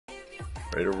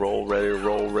Ready to roll, ready to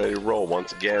roll, ready to roll.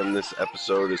 Once again, this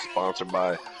episode is sponsored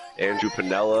by Andrew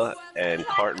Panella and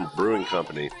Carton Brewing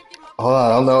Company. Hold on, I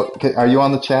don't know. Are you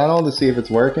on the channel to see if it's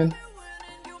working?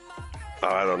 Oh,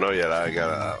 I don't know yet. I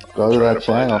gotta go to that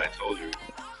channel. I told you,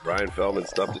 Ryan Feldman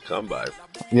stuff to come by.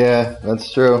 Yeah,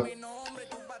 that's true.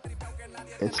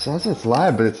 It says it's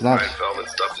live, but it's not. Ryan Feldman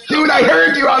stuff to come Dude, I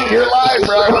heard you on here live,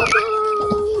 bro.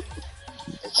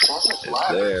 It says it's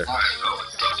live. There.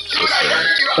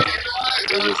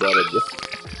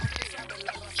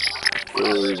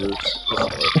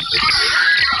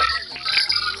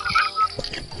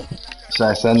 Should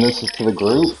I send this to the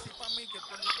group?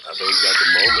 I think it's got the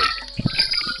moment.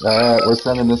 Alright, we're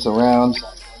sending this around.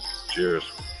 Cheers.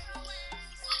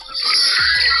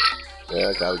 Yeah,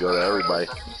 I gotta go to everybody.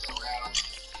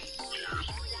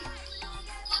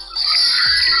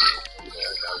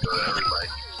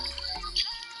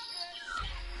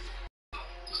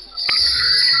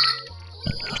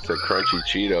 The crunchy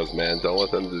Cheetos, man. Don't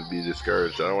let them to be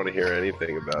discouraged. I don't want to hear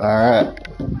anything about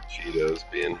Cheetos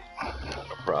being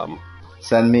a problem.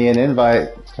 Send me an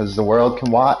invite because the world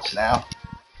can watch now.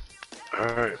 All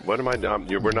right. What am I doing?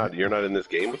 You're not in this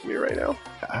game with me right now?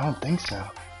 I don't think so.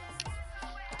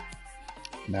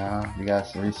 No, you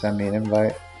guys resend me an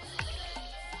invite.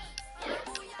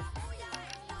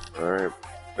 All right.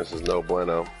 This is no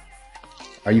bueno.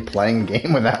 Are you playing a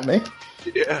game without me?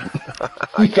 Yeah.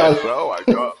 I guess so.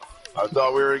 I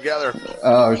thought we were together.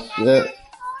 Oh shit.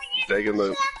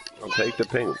 I'll take the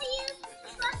pink.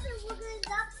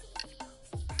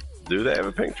 Do they have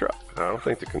a pink truck? I don't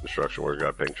think the construction worker got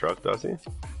a pink truck, does he?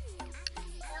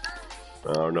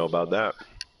 I don't know about that.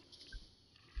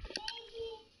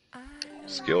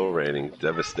 Skill rating,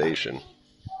 devastation.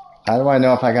 How do I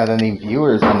know if I got any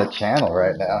viewers on the channel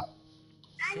right now?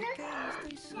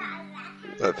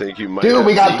 I think you might. Dude,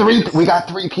 we got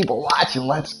three people watching.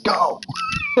 Let's go.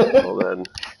 Well then,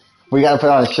 we gotta put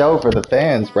on a show for the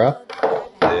fans, bro.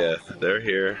 Yeah, they're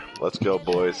here. Let's go,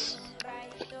 boys.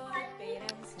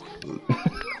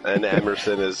 And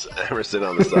Emerson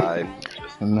on the side.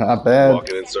 Just not bad.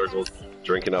 Walking in circles,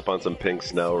 drinking up on some pink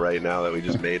snow right now that we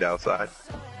just made outside.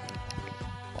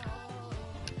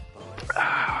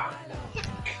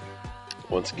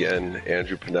 Once again,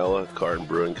 Andrew Panella, Carton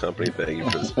Brewing Company, thank you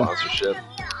for the sponsorship.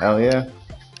 Hell yeah.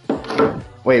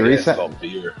 Wait,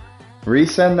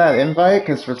 resend that invite?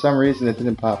 Because for some reason it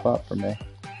didn't pop up for me.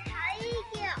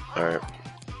 Alright.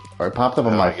 Or it popped up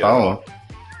on my phone.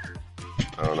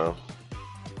 I don't know.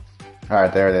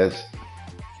 Alright, there it is.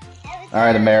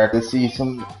 Alright, America, see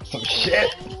some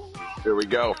shit. Here we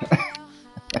go.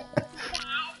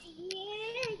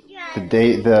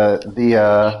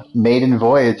 The maiden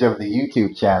voyage of the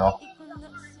YouTube channel.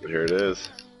 Here it is.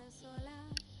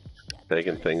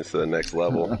 Taking things to the next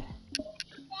level.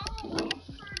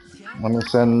 I'm gonna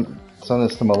send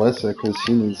this to Melissa because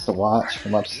she needs to watch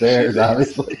from upstairs,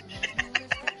 obviously.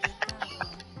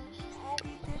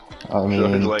 I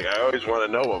mean, like I always want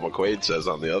to know what McQuaid says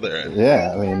on the other end.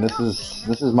 Yeah, I mean this is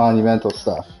monumental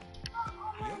stuff.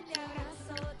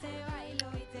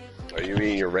 Are you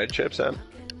eating your red chips, Em?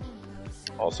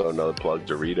 Also, another plug,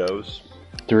 Doritos.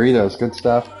 Doritos, good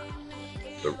stuff.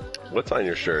 What's on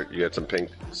your shirt? You got some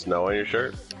pink snow on your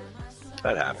shirt?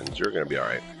 That happens. You're going to be all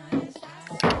right.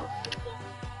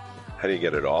 How do you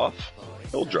get it off?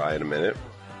 It'll dry in a minute.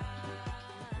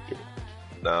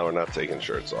 No, we're not taking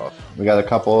shirts off. We got a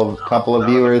couple of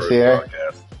viewers here.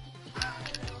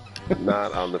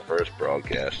 Not on the first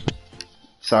broadcast.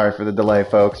 Sorry for the delay,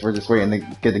 folks. We're just waiting to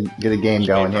get a game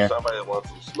going here. Somebody that wants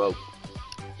some smoke.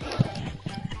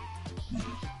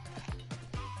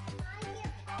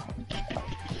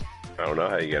 I don't know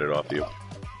how you get it off you.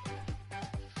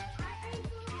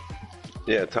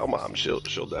 Yeah, tell Mom. She'll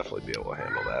definitely be able to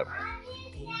handle that.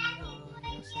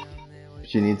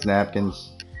 She needs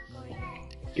napkins.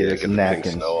 Get her some napkins.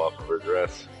 Pink snow off of her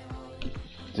dress.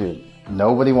 Dude,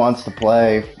 nobody wants to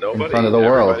play in front of the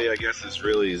world. Everybody, I guess, is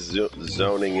really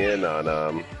zoning in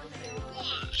on.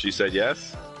 She said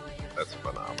yes. That's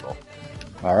phenomenal.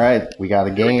 All right, we got a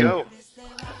game. Here we go.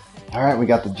 All right, we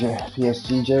got the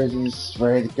PSG jerseys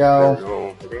ready to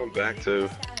go. We're going back to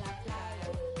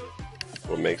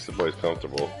what makes the boys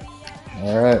comfortable.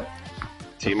 All right.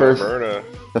 Verna.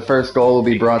 The first goal will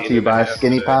be brought to you by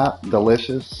Skinny Pop.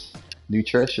 Delicious,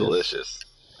 nutritious, delicious,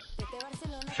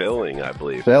 filling. I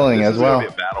believe filling this as well. Gonna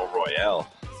be a battle royale.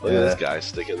 Look at this guy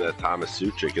sticking that Thomas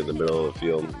Suchik in the middle of the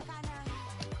field.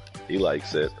 He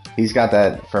likes it. He's got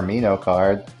that Firmino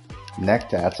card. Neck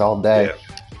tats all day. Yeah.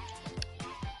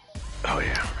 Oh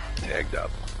yeah, tagged up.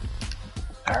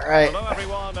 All right. Hello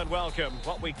everyone and welcome.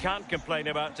 What we can't complain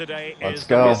about today Let's is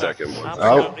go.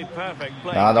 absolutely perfect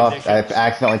play conditions. I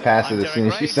accidentally passed it as soon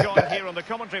as you said that. Here on the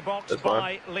commentary box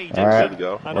by Lee All right,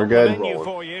 we're good.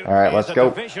 All right, let's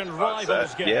go.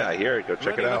 Yeah, I hear it. Go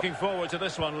check it out. Looking forward to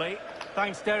this one, Lee.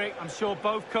 Thanks, Derek. I'm sure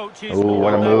both coaches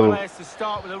want their players to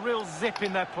start with a real zip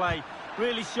in their play.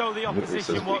 Really show the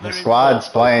opposition what they're in. The squad's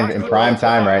playing in prime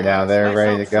time right now. They're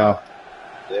ready to go.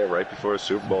 Yeah, right before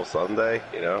Super Bowl Sunday,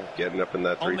 you know, getting up in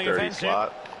that 3:30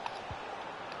 slot.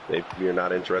 Maybe you're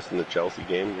not interested in the Chelsea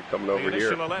game, you're coming over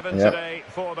here.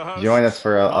 Yep. Join us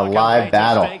for a live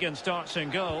battle.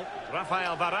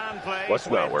 What's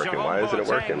not working? Why isn't it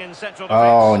working?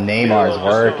 Oh, Neymar's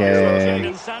working.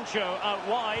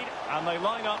 And they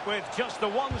line up with just the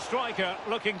one striker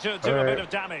looking to do a bit of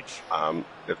damage.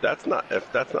 If that's not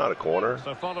a corner,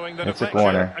 so following the it's a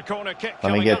corner.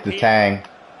 Let me get the Tang.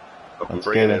 Let's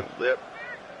get it.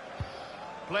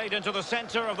 Played into the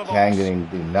center of the box. Tang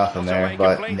didn't do nothing there,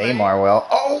 but Neymar will.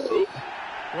 Oh!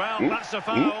 Well, that's a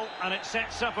foul, and it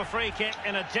sets up a free kick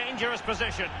in a dangerous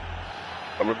position.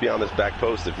 I'm gonna be on this back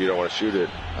post if you don't want to shoot it.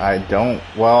 I don't.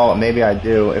 Well, maybe I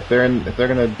do. If they're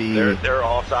gonna be. They're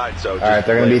offside. So. All right,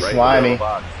 they're gonna be slimy.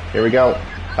 Here we go.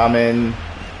 Coming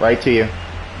right to you.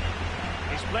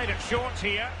 He's played it short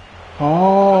here.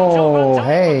 Oh,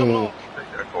 hey.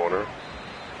 Take that corner.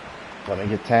 Let me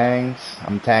get Tangs.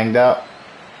 I'm tanged up.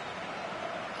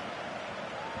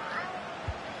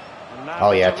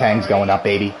 Oh yeah, Tang's going up,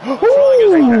 baby.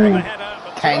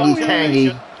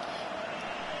 Tangy.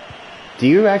 Do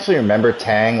you actually remember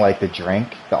Tang, like the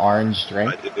drink, the orange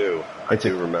drink? I do. I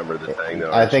do remember the Tang.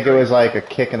 I think it was like a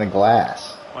kick in the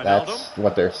glass. That's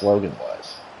what their slogan was.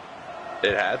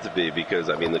 It had to be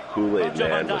because, I mean, the Kool-Aid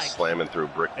man was slamming through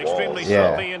brick walls.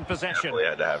 Yeah. Definitely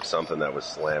had to have something that was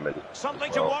slamming.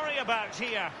 Something to worry about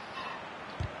here.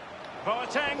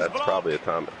 That's probably a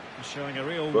time. Showing a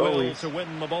real will to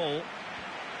win the ball.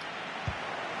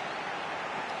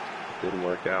 Didn't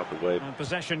work out the way. And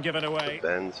possession given away.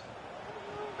 Bends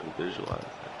and visualize.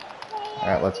 All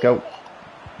right, let's go.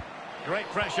 Great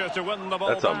pressure to win the ball.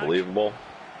 That's unbelievable.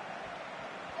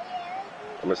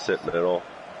 I'm gonna sit middle.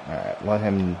 All right, let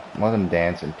him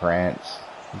dance and prance.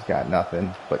 He's got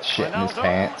nothing but shit in his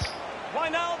pants.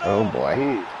 Oh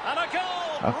boy.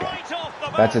 Okay.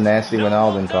 That's a nasty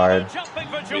Wijnaldum card.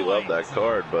 We love that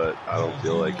card, but I don't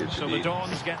feel like it should be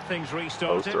get things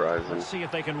restarted. Posterizing. Let's see if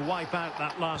they can wipe out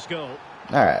that last goal.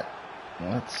 All right.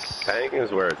 Let's. Tang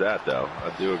is where it's at, though.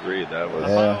 I do agree. That was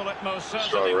a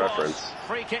strong reference.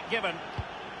 Free kick given.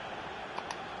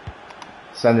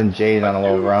 Sending Jade on a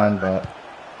little run, but.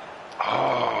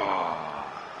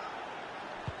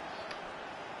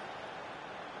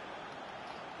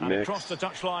 Across the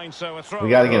touchline, so a throw. We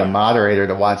got to get a moderator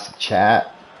to watch the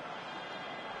chat.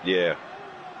 Yeah.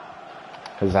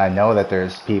 Because I know that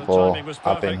there's people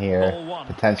up in here,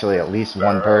 potentially at least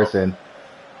one person.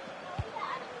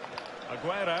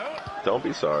 Aguero. Don't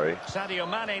be sorry. Sadio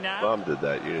Mane now. Mom did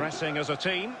that. You pressing as a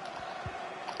team.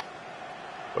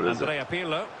 What is Andrea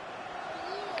Pirlo.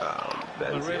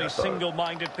 A really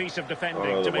single-minded piece of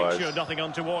defending to make sure nothing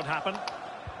untoward happened.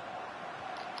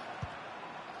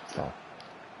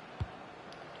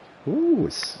 Ooh,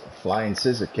 flying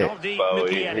scissor kick.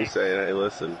 Bowie, he's saying, hey,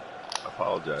 listen, I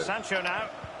apologize. Sancho now.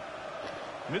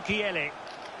 Mukiele.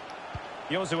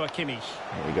 Joshua Kimmich.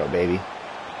 There we go, baby.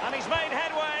 And he's made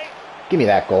headway. Give me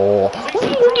that goal.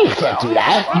 You can't do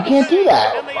that. You can't do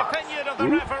that. In the opinion of the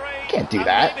referee, you can't do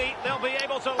that.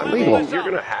 I mean, you're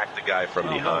going to hack the guy from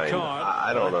behind.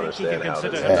 I don't understand how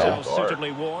this is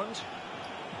suitably warned.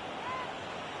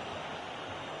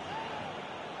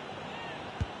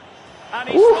 And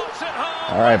he slots it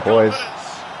home. All right, boys.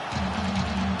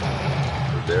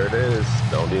 There it is.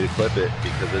 Don't need to clip it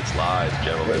because it's live,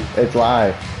 gentlemen. It's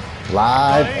live.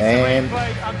 Live and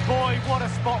boy, what a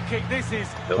spot kick this is.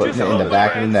 Putting it in the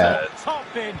back of the net.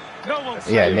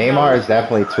 Yeah, Neymar is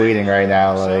definitely tweeting right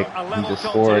now like he just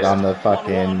scored on the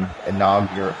fucking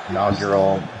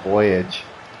inaugural voyage.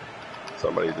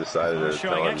 Somebody decided to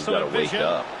tell him you gotta wake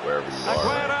up wherever you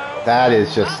are. That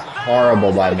is just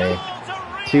horrible by me.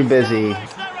 Too busy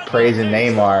praising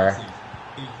Neymar.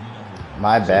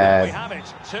 My bad.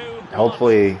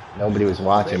 Hopefully nobody was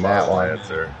watching that one.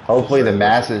 Hopefully the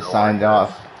masses signed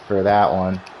off for that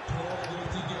one.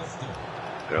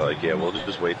 They're like, yeah, we'll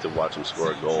just wait to watch them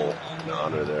score a goal and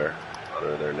honor their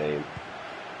name.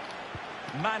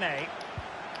 Mane.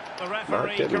 The referee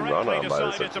not getting run on by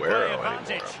this Aguero anymore. I'm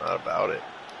not about it.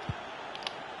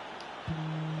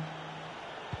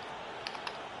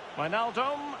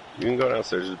 Wijnaldum. You can go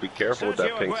downstairs. Just be careful with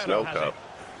that pink snow cup.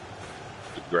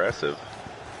 It's aggressive.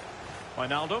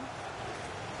 Wijnaldum.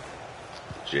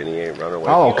 Ginny ain't running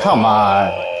away. Oh, come on.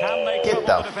 Get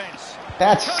the...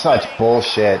 That's such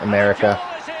bullshit, America.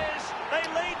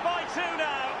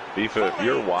 FIFA, if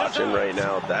you're watching right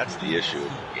now, that's the issue of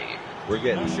the game. We're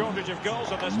getting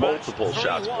multiple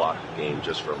shots blocked in the game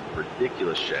just from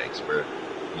ridiculous shanks where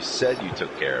you said you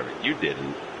took care of it. You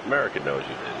didn't. America knows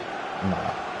you didn't.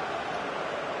 No.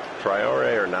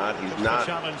 Traore or not, he's not.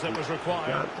 That's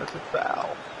a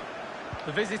foul.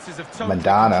 The visitors have totally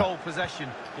controlled possession.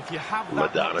 If you have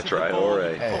that Madonna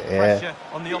Traore, put pressure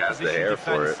on the opposition defense,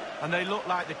 for it. And they look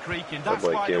like they're creaking. That's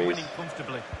why they're winning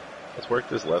comfortably. Let's work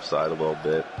this left side a little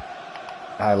bit.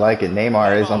 I like it.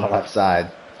 Neymar is on the left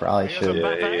side. Probably should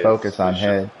focus on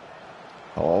head.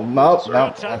 Oh, nope.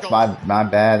 That's my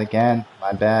bad again.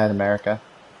 My bad, America.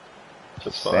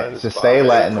 Just stay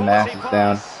letting the masses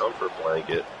down. Comfort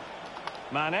blanket.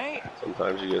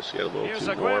 Sometimes you just get a little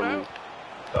too warm.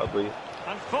 Dudley.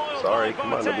 Sorry,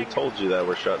 come on. We told you that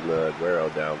we're shutting the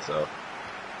Aguero down, so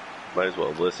might as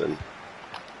well listen.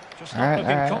 All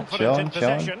right. Chilling.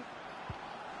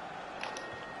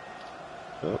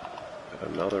 Oh,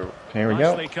 another. Here we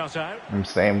go. I'm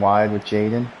staying wide with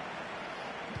Jaden.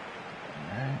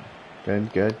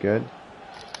 Alright. Good.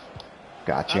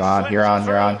 Got you on. You're on.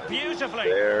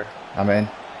 There. I'm in.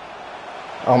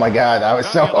 Oh my god, I was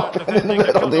so open in the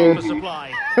middle, dude.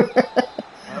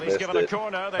 He's given a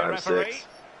corner, the referee.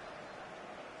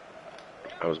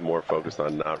 I was more focused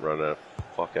on not running a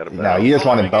fuck out of bounds. No, you just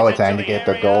wanted Boateng to get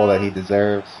the goal that he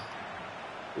deserves.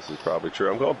 This is probably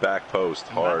true. I'm going back post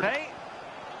hard.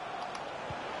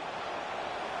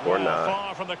 Or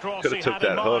not. Could have took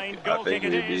that hook. I think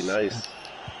it'd be nice.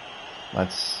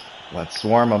 Let's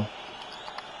swarm him.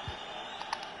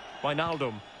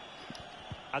 Wijnaldum.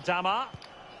 Adama.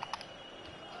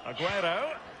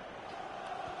 Aguero.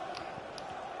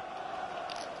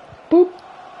 Boop.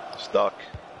 Stuck.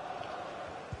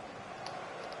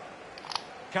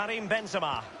 Karim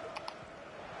Benzema.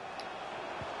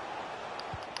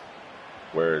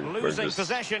 We're losing just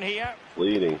possession here.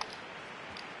 Bleeding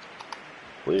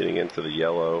into the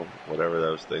yellow, whatever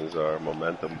those things are,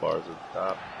 momentum bars at the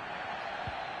top.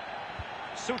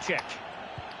 Souček.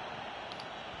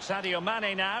 Sadio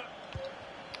Mane now.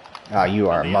 Ah, you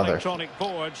are a mother. Electronic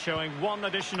board showing 1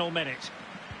 additional minute.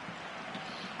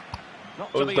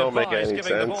 Not Those to be don't make advised, any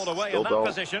giving sense. the ball away Still in that don't.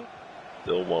 position.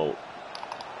 Still won't.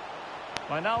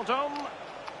 Wijnaldum.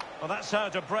 Well, that's how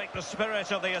to break the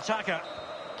spirit of the attacker.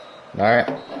 All right.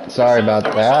 Sorry about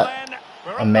that,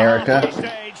 America.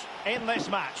 In this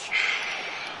match.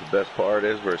 The best part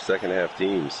is we're a second half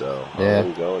team, so I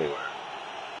won't go anywhere.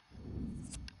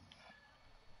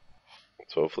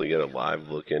 Let's hopefully get a live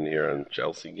look in here on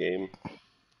Chelsea game.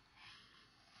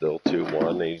 Still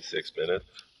 2-1, 86 minutes.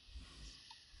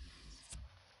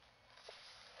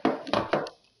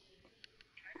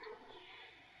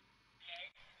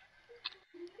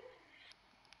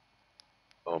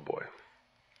 Oh boy.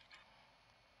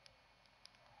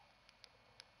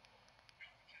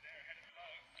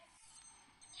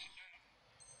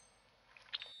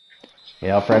 You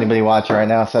know, for anybody watching right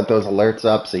now, set those alerts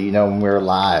up so you know when we're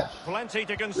live. Plenty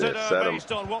to consider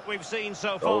based on what we've seen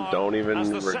so far. Don't even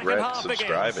regret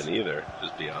subscribing either.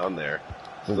 Just be on there.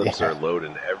 Clips are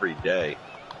loading every day.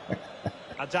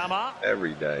 Adama.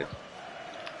 Every day.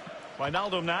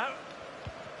 Wijnaldum now.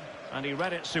 And he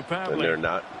read it superbly. And they're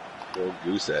not little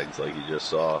goose eggs like you just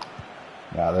saw.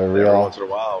 No, they're real. Every once in a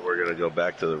while, we're going to go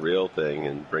back to the real thing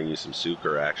and bring you some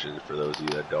Suker action for those of you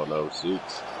that don't know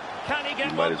Sukes. Can he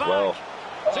get you might as well.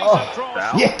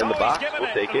 Oh, yeah. In the box,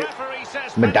 we'll take it.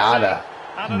 Madonna.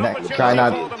 Try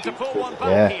not.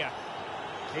 Yeah.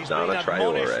 Madonna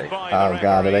Traore. Oh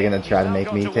God, are they gonna try to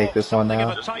make me take this one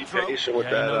now? Just be patient with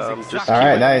that. All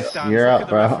right, nice. You're up,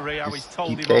 bro. Just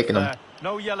keep taking them.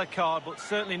 No yellow card, but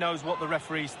certainly knows what the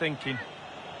referee's thinking.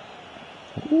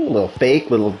 Ooh, a little fake,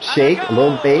 little shake, a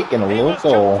little bake, and a little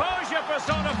goal.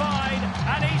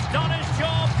 And he's done his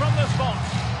job from the spot.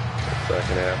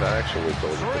 Second half action, we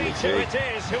told you. 3-2 it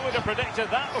is. Who would have predicted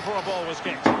that before a ball was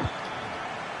kicked?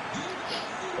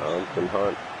 From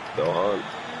Hunt. Bill Hunt.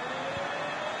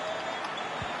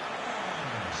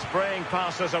 Spraying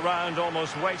passes around,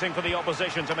 almost waiting for the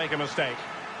opposition to make a mistake.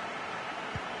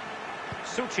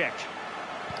 Souček.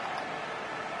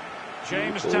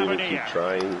 James Tavernier. Keep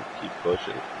trying, keep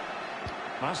pushing.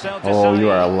 Marcel Desailly. Oh, you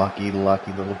are a lucky little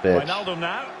bitch. Wijnaldum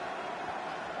now.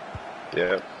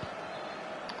 Yeah.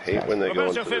 Hate when they go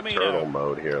into the turtle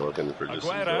mode here, looking for just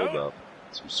some build-up.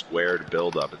 Some squared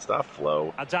build-up. It's not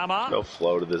flow. Adama. No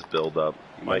flow to this build-up.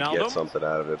 You might get something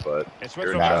out of it, but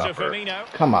you're no.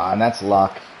 Come on, that's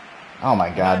luck. Oh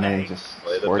my God, man, he just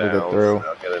squirted it through.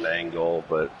 Not get an angle,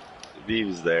 but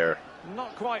V's there.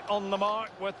 Not quite on the mark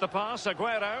with the pass,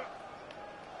 Aguero.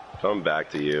 Coming back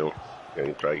to you.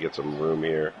 Gonna try to get some room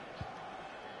here.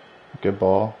 Good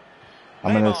ball.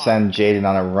 I'm going to send Jaden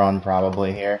on a run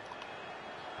probably here.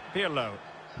 Pirlo.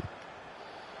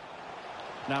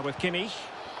 Now with Kimmich.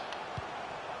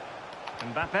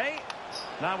 Mbappe.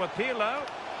 Now with Pirlo.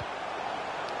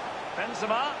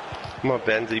 Benzema. Come on,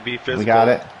 Benzi, be physical. We got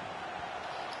it.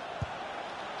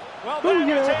 Well,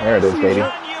 there it is, baby.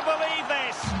 Can you believe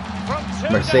this? From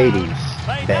Mercedes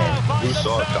Benz. Who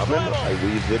saw it coming?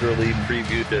 We literally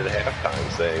previewed it at halftime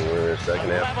saying we're a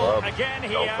second half club.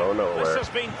 Don't go nowhere. This has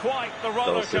been quite the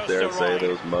roller Don't sit there and say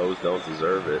those Moes don't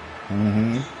deserve it.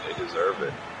 They deserve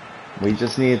it. We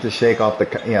just needed to shake off the,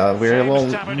 we were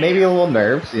maybe a little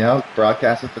nerves,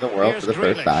 broadcasting for the world for the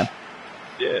first time.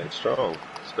 Yeah, it's strong.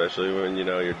 Especially when,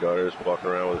 your daughter's walking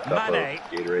around with a cup of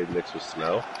Gatorade mixed with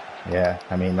snow. Yeah,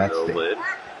 I mean, that's no lid.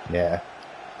 Yeah.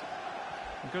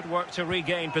 Good work to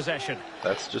regain possession.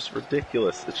 That's just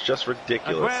ridiculous. It's just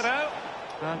ridiculous. Aguero,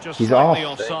 just he's off.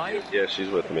 Offside. Yeah, she's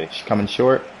with me. She's coming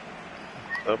short.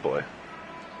 Oh, boy.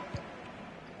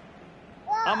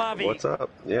 Amavi. What's up?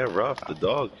 Yeah, Ruff, the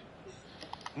dog.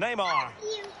 Neymar.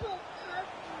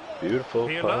 Beautiful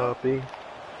puppy.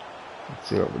 Let's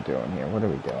see what we're doing here. What are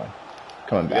we doing?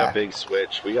 Coming back. We got big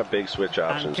switch. We got big switch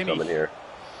options coming here.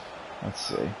 Let's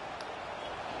see.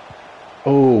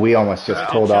 Oh, we almost just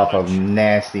pulled off a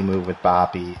nasty move with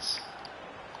Boppies.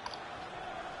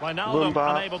 Wijnaldum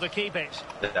unable to keep it.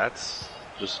 That's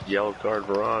just yellow card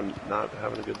Varane not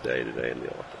having a good day today in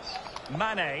the office.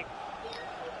 Mane.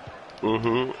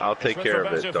 I'll take care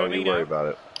of it. Don't you worry about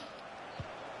it.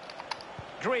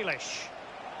 Grealish.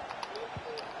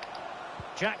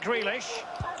 Jack Grealish.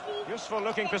 Useful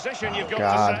looking position, you've got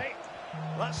to say.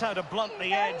 That's how to blunt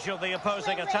the edge of the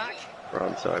opposing attack.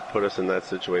 Ron, so I put us in that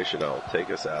situation, I'll take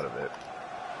us out of it.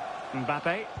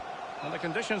 Mbappe. Well, the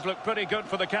conditions look pretty good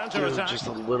for the counter-attack. Just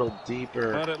a little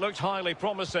deeper. But it looked highly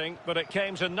promising, but it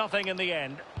came to nothing in the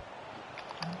end.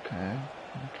 Okay.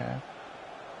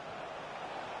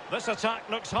 This attack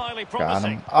looks highly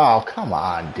promising. Got him. Oh, come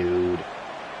on, dude.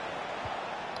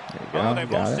 There you go.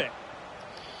 They've lost it.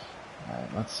 All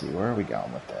right, let's see. Where are we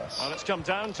going with this? Well, it's come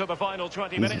down to the final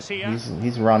 20 minutes here.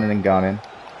 He's running and gunning.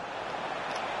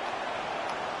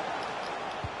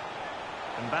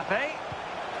 Mbappe.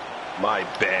 My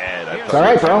bad. It's all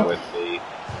right, bro. With me.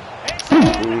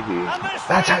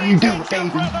 That's how you do it, baby.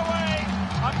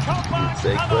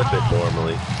 They clip it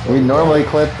normally. We normally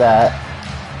clip that.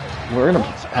 We're going to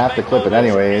have to clip it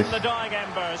anyways.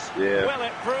 Yeah. Will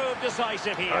it prove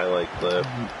decisive here? I like clip.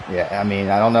 Yeah, I mean,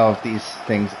 I don't know if these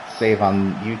things save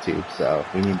on YouTube, so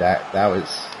we need that. That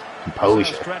was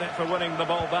composure. Credit for winning the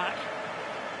ball back.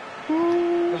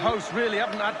 The hosts really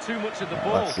haven't had too much of the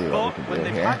ball, but when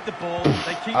they've had the ball,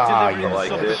 they keep delivering the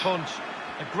sucker punch.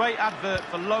 A great advert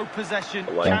for low possession.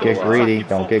 Don't get greedy.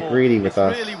 Don't get greedy with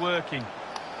us. It's really working.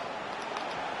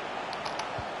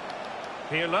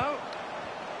 Pirlo.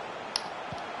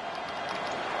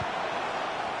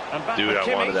 Dude,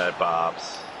 I wanted that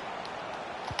Bobs.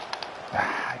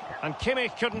 And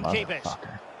Kimmich couldn't keep it.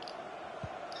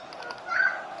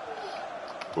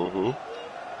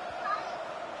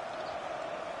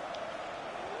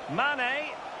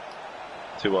 Mane.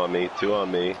 Two on me.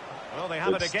 Well, they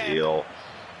have it again. Steal.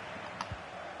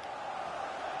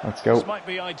 Let's go. This might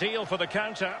be ideal for the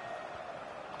counter.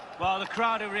 Well, the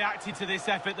crowd are reacting to this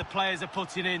effort the players are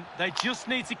putting in. They just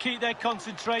need to keep their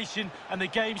concentration, and the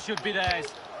game should be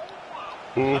theirs.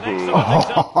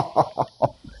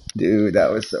 Dude,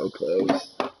 that was so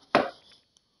close. Get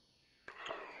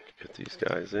these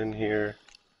guys in here.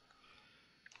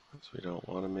 Because we don't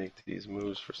want to make these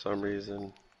moves for some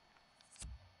reason.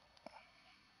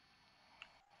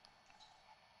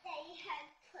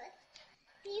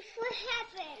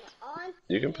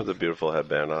 You can put the beautiful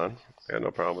headband on. I got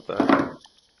no problem with that.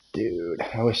 Dude,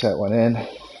 I wish that went in. It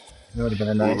would have been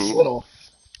a nice little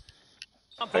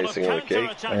icing on the cake.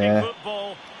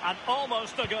 Football and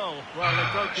almost a goal.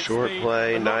 Well, short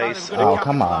play, nice. Oh,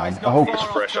 come on. Oh, he's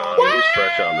fresh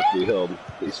on the field.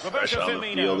 He's fresh on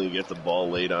the field. He gets the ball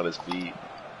laid on his feet.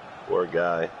 Poor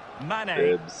guy. Mane.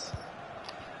 Bibbs.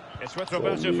 It's with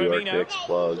Roberto New York Firmino. Knicks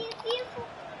plug.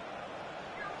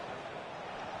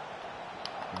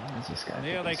 This guy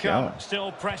Here they come,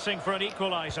 still pressing for an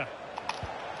equaliser.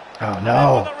 Oh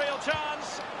no!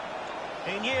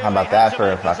 How about that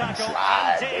for a fucking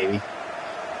slide, baby?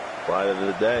 Slide of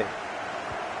the day.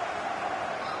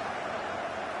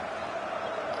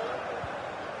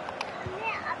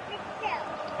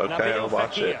 Okay, I'll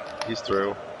watch it. He's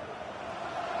through.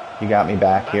 You got me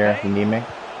back here if you need me.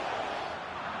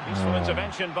 Useful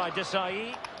intervention by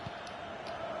Desai.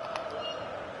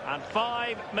 And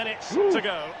 5 minutes to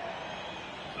go.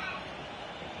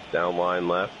 Down line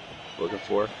left. Looking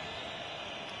for.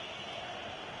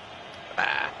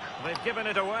 They've given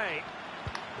it away.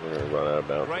 We're going to run out of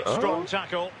bounds. Great strong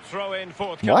tackle. Throw in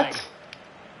forthcoming. What?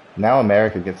 Now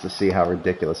America gets to see how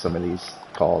ridiculous some of these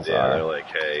calls are. Yeah, they're like,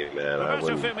 hey, man, I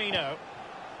would have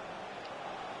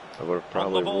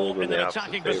probably the ball ruled in in an the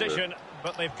attacking favor. position,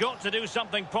 but they've got to do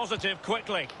something positive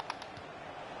quickly.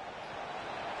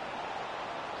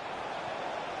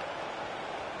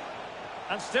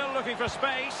 And still looking for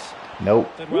space.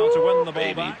 Nope. Did well to win the ball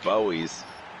Baby back. Bowies.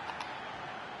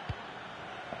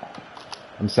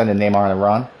 I'm sending Neymar on a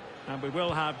run. And we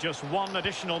will have just 1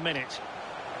 additional minute.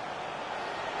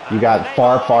 You got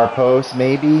far post,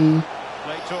 maybe. Late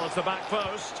towards the back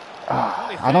post.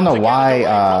 I don't know why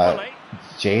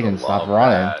Jaden's not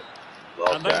running.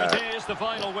 And there it is, the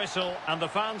final whistle, and the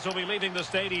fans will be leaving the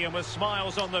stadium with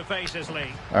smiles on their faces,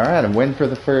 Lee. All right, a win for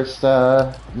the first,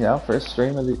 first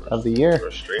stream of the year.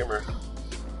 First streamer.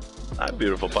 Hi,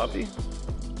 beautiful puppy.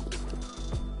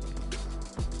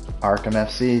 Arkham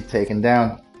FC taken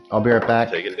down. I'll be right back.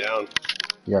 Taken down.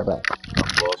 Be right back.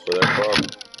 Applause for their club.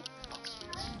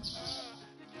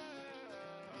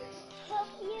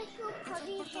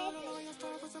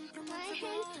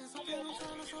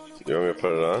 You want me to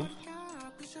put it on?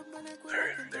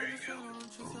 There you go.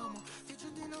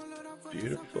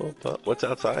 Beautiful. What's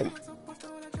outside?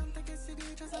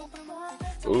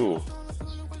 Ooh.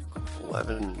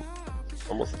 11,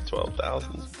 almost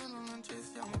 12,000.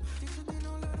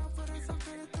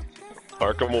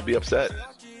 Arkham will be upset.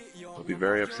 He'll be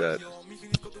very upset.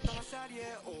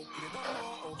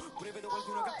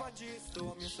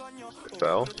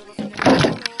 Fell.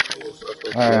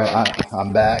 Alright,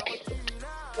 I'm back.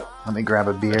 Let me grab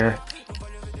a beer.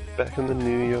 Back in the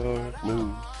New York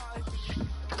mood.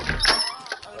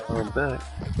 I'm back.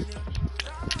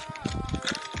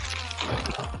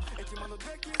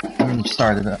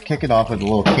 Kick it off with a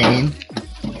little cane.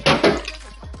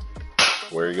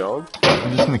 Where are you going?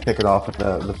 I'm just gonna kick it off with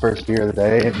the first beer of the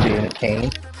day and being a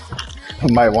cane. I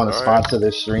might want to sponsor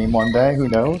this stream one day, who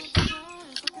knows?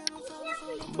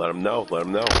 Let them know,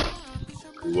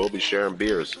 We will be sharing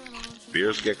beers.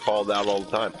 Beers get called out all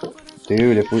the time.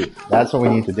 Dude, that's what we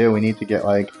need to do. We need to get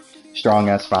like strong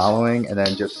ass following and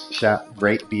then just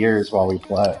rate beers while we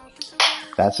play.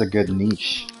 That's a good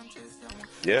niche.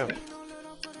 Yeah.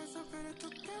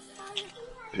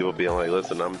 People being like,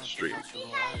 listen, I'm streaming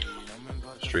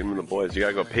the boys. You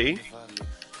gotta go pee?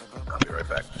 I'll be right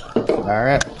back.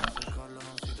 Alright.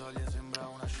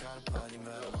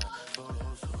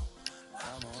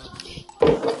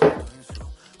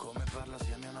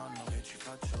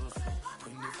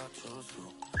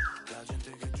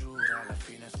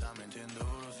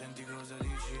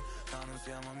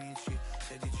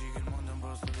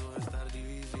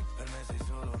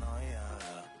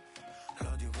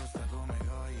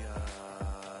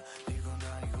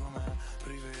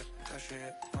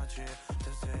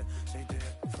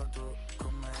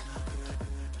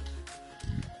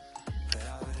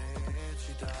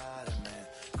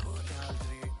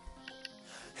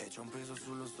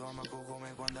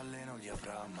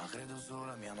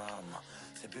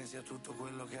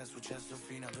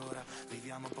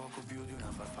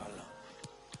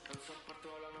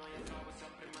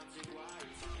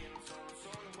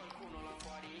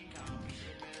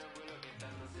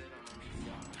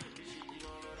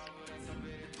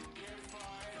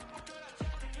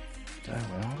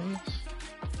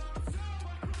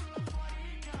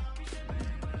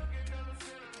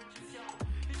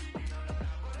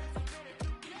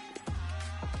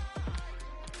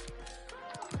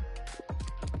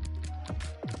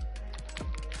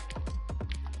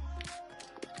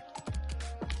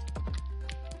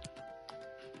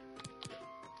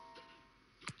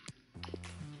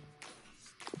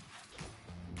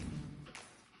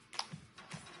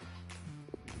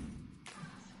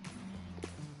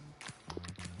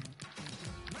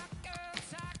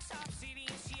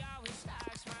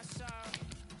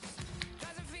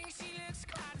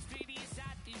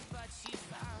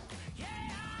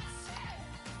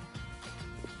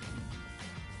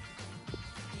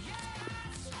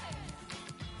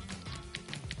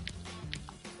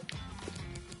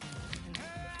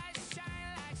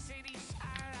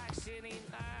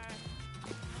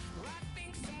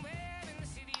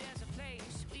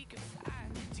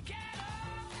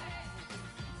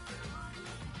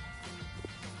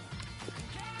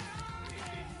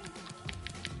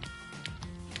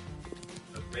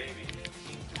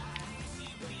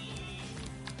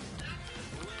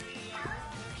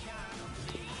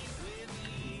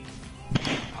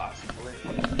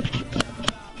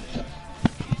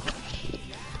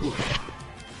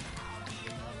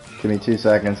 me 2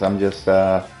 seconds. I'm just,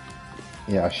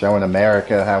 you know, showing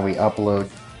America how we upload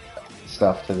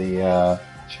stuff to the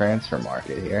transfer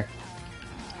market here.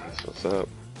 That's what's up.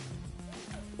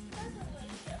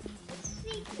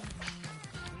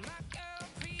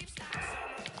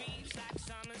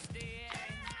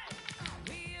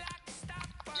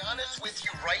 With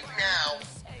you right now,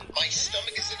 my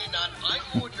stomach is in a knot.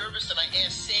 I'm more nervous than I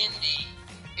asked Sandy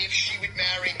if she would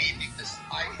marry me because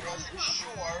I wasn't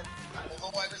sure.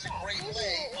 Although I was a great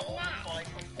leg, I'm only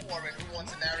 5'4" and who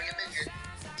wants to marry a midget?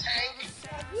 Tank.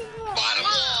 Bottom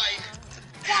line,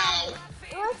 how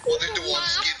will the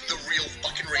dogs give the real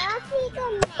fucking rating?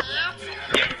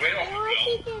 Yeah, right off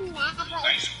the go.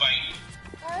 Nice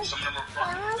bite. Some of them are from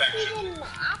perfection.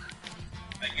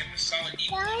 I give the solid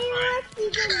equal.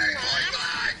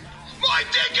 My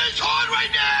dick is hard right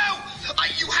now!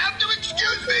 You have to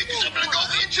excuse me because I'm gonna go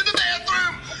into the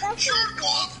bathroom, jerk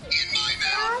off in my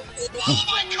mouth, swallow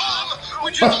my cum,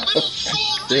 which is a little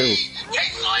salty,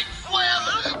 tastes like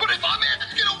phlegm, but if I'm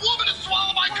asking a woman to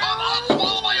swallow my cum, I'll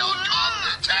swallow my own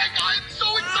cum. Tank, I'm so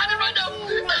excited right now.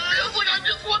 It feels like I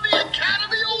just won the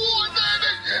Academy Award, baby!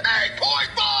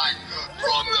 8.5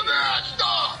 from the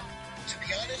master! To be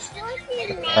honest with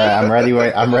you,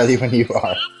 Alright, I'm ready when you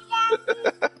are.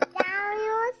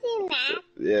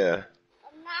 Yeah.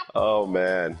 Oh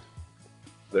man,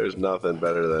 there's nothing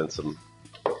better than some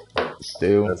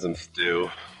stew.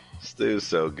 Stew's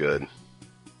so good.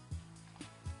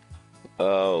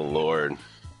 Oh Lord,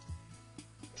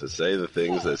 to say the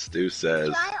things that Stu says.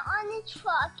 Fly on the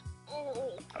truck and we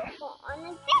go on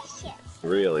the dishes.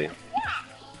 Really? Yeah.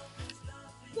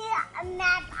 Here a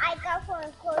map I got from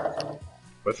the grocery store.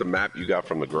 What's a map you got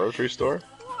from the grocery store?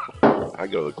 Yeah. I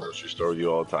go to the grocery store with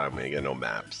you all the time. We ain't get no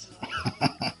maps.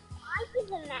 I get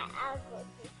a map out of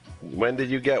grocery. When did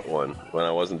you get one? When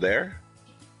I wasn't there?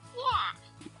 Yeah.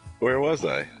 Where was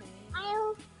I?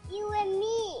 You and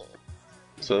me.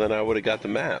 So then I would have got the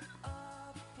map.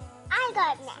 I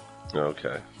got a map.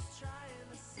 Okay.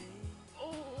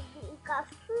 And you got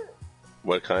food.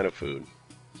 What kind of food?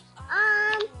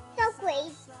 Some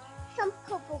grapes. Some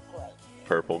purple grapes.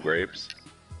 Purple grapes?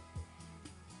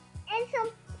 And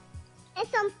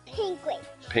some pink grapes.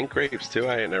 Pink grapes too?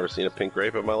 I ain't never seen a pink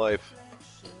grape in my life.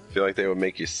 I feel like they would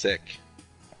make you sick.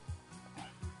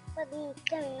 But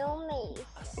they're no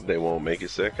maze. They won't make you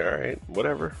sick? Alright,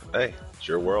 whatever. Hey, it's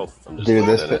your world. I'm just dude,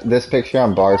 this picture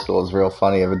on Barstool is real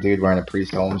funny of a dude wearing a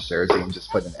Priest Holmes jersey and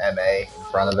just putting an MA in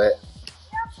front of it.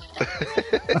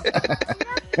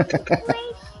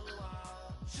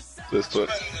 This one.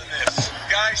 What's better than this?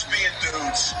 Guys being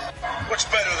dudes. What's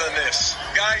better than this?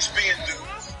 Guys being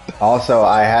dudes. Also,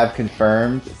 I have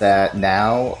confirmed that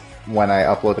now when I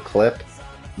upload a clip,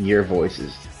 your voice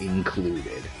is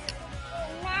included.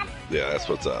 Yeah, that's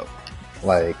what's up.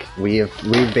 Like we've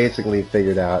basically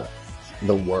figured out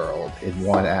the world in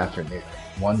one afternoon,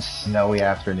 one snowy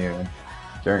afternoon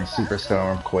during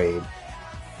Superstorm Quade.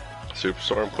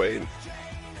 Superstorm Quade.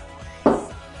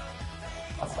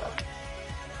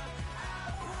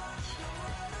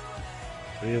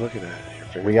 What are you looking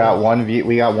at? We got one view.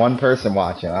 We got one person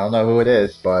watching. I don't know who it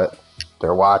is, but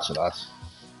they're watching us.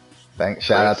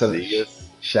 Shout out to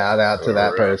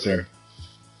that person.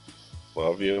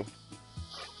 Love you.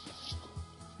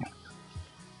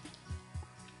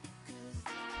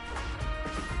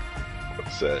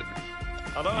 What's that?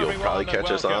 You'll probably catch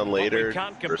us on later. What we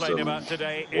can't complain about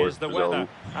today is the weather.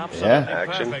 Absolutely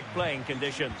perfect playing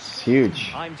conditions. It's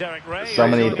huge. I'm Derek Ray. So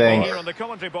many things.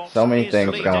 So many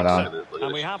things going on.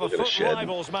 And we have a foot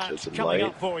rivals match coming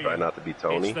up for you. Try not to be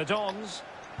Tony. It's the Dons,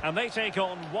 and they take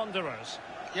on Wanderers.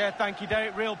 Yeah, thank you,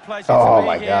 Derek. Real pleasure. Oh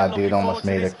my God, dude! Almost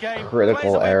made a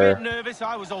critical error. Nervous.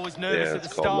 I was always nervous at the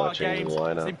start of games.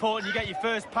 It's important you get your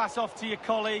first pass off to your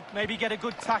colleague, maybe get a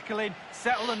good tackle in,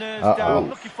 settle the nerves down.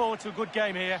 Looking forward to a good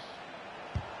game here.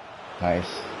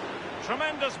 Nice.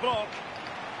 Tremendous block.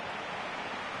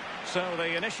 So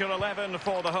the initial 11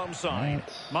 for the home side.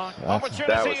 Mark, that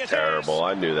was terrible.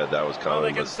 I knew that was coming. Well,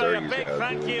 they can say a big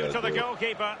thank you to the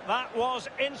goalkeeper. That was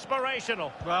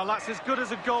inspirational. Well, that's as good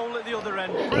as a goal at the other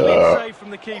end. Brilliant save from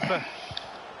the keeper.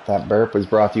 That burp was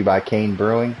brought to you by Kane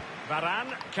Brewing.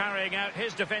 Varane carrying out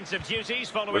his defensive duties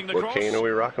following the cross. What Kane are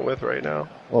we rocking with right now?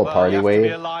 A little party wave. You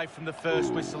have to be alive from the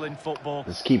first whistle in football.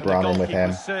 Just keep running with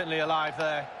him. Certainly alive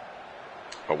there.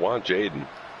 I want Jaden.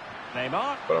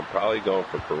 Neymar. But I'm probably going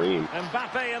for Kareem.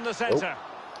 Mbappe in the centre.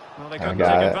 Well, they couldn't take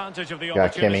advantage of the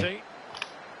opportunity.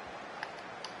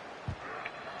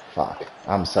 Fuck.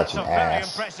 I'm such an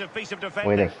ass.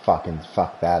 Way to fucking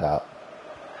fuck that up.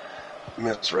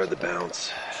 Misread the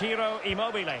bounce. Ciro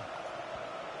Immobile.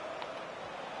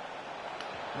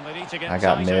 And they need to get I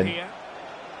got mid. Here.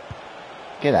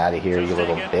 Get out of here, you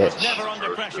little bitch.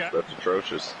 That's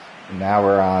atrocious. Now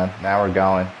we're on. Now we're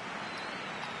going.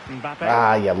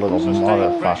 Ah, you little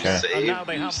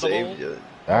motherfucker. You saved.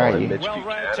 All right, Mitch Buchanan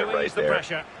right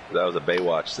there. That was a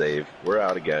Baywatch save. We're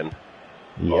out again.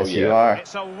 Yes, you are.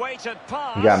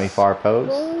 You got me far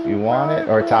post. You want it?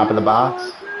 Or top of the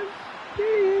box?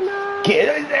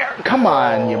 Get in there. Come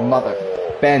on, you mother...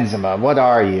 Benzema, what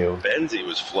are you? Benzie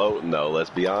was floating, though, let's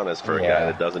be honest. For a guy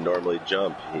that doesn't normally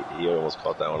jump, he almost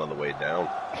caught that one on the way down.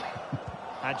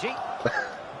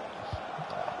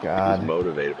 God. He's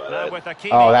motivated by that.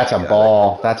 Oh, that's a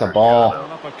ball. That's a ball.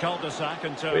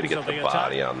 Way to get the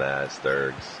body on that,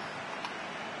 Sturgs.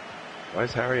 Why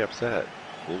is Harry upset?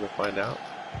 Can you go find out?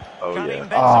 Oh, yeah.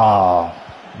 Oh,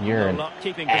 you're an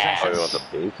ass. Oh, you want the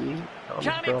binky?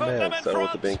 Settle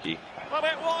with the binky. Well,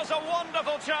 it was a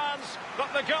wonderful chance,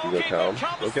 but the goalkeeper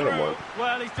comes through.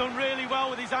 Well, he's done really well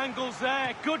with his angles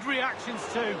there. Good reactions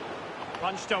too.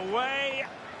 Punched away.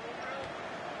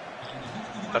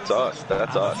 That's us.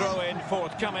 That's us. Throw in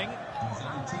forthcoming.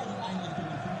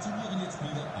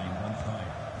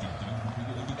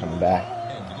 Coming back.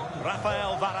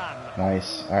 Rafael Varane.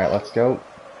 Nice. All right, let's go.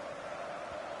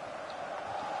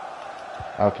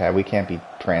 Okay, we can't be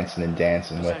prancing and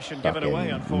dancing with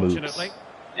fucking moves.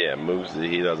 Yeah, moves.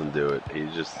 He doesn't do it.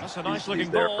 He's just he's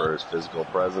there for his physical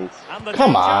presence.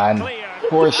 Come on,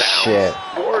 horse shit.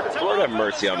 Lord have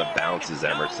mercy on the bounces,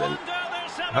 Emerson.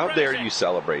 How dare you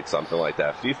celebrate something like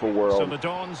that? FIFA World.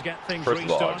 First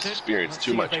of all, I've experienced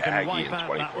too much Aggie in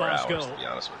 24 hours. To be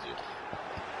honest with you.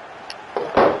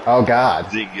 Oh God.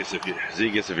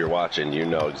 Zegas, if you're watching, you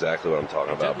know exactly what I'm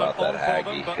talking about that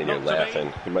Aggie, and you're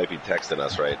laughing. He might be texting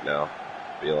us right now.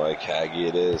 Be like, Aggie,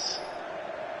 it is.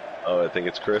 Oh, I think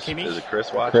it's Chris. Is it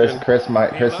Chris watching? Chris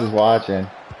is watching.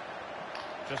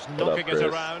 Just knocking it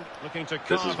around, looking to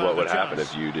this is what would happen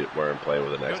if you weren't playing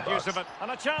with an Xbox.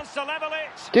 And a chance to level it.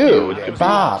 Dude,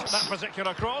 Bops. That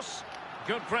particular cross.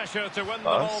 Good pressure to win the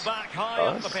ball back high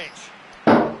up the pitch.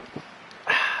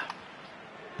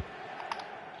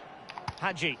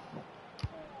 Hadji.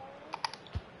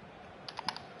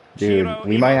 Dude,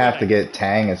 we might have to get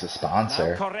Tang as a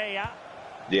sponsor.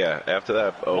 Yeah, after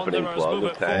that opening plug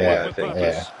with Tang, I think.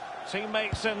 Yeah.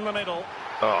 Teammates in the middle.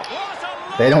 Oh.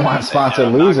 They don't want to sponsor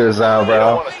losers, though, bro. They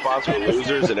don't want to sponsor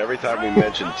losers, and every time we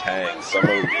mention Tang,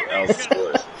 someone else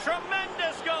scores.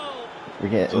 Tremendous goal.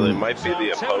 So they might be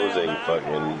the opposing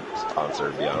fucking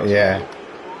sponsor, to be honest. Yeah.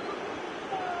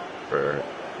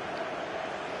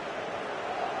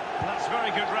 That's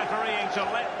very good refereeing to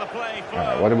let the play flow. All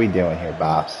right, what are we doing here,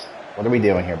 Bops? What are we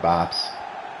doing here, Bops?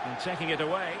 And taking it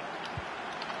away.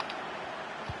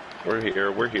 We're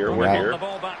here. The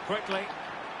ball back quickly.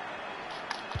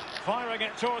 Firing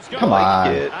it towards goal. Come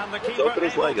on. Let's open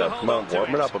his leg up. Come on,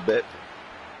 warm it up a bit.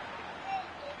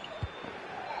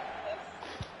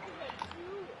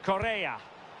 Correa.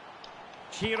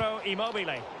 Ciro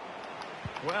Immobile.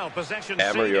 Well, possession.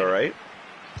 Hammer, you all right?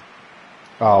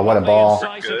 Oh, what a ball.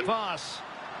 Good.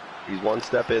 He's one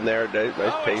step in there.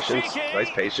 Nice patience. Nice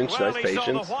patience. Nice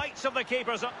patience.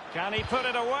 Can he put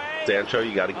it away? Sancho,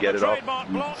 you got to get it off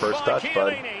first touch,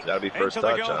 bud. Got to be first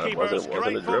touch. It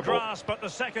wasn't a dribble. But the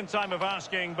second time of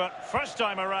asking, but first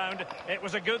time around, it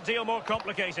was a good deal more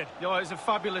complicated. Yeah, it's a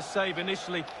fabulous save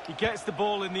initially. He gets the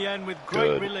ball in the end with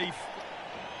great relief.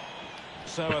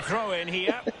 So a throw in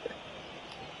here.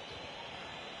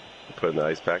 Put an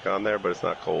ice pack on there, but it's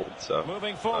not cold. So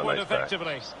moving forward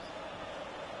effectively.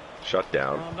 Shut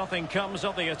down. Well, nothing comes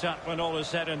of the attack when all is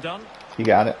said and done. You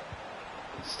got it.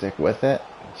 Stick with it.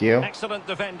 It's you. Excellent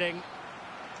defending.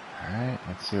 All right,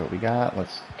 let's see what we got.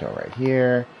 Let's go right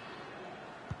here.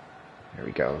 Here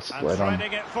we go. Split them.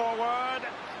 It forward.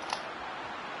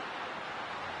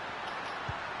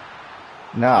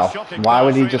 No. Why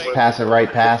would he just pass it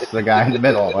right past the guy in the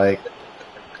middle? Like,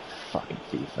 fucking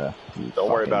FIFA. Don't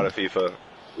worry about it, FIFA.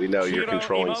 We know you're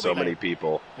controlling so many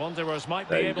people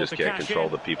that you just can't control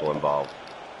the people involved.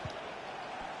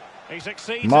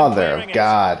 Mother of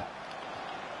God.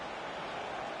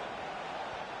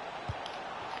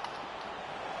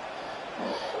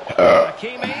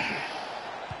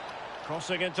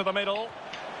 Crossing into the middle.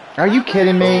 Are you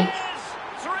kidding me?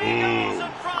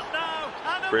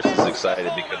 Chris is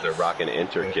excited because they're rocking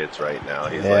Inter kits right now.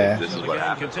 He's like, this is what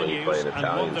happens when you play an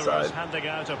Italian side.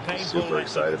 He's super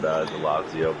excited about it. The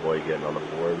Lazio boy getting on the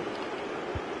board.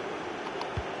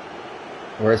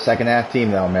 We're a second half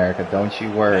team though, America. Don't you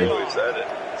worry. We said it.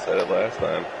 Said it last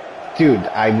time. Dude,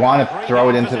 I want to throw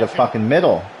it into the fucking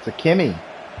middle. It's a Kimmy.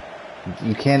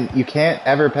 You can't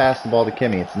ever pass the ball to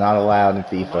Kimmy. It's not allowed in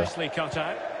FIFA. Nicely cut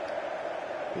out.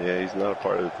 Yeah, he's not a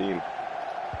part of the team.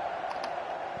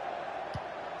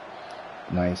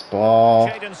 Nice ball.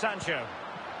 Jadon Sancho.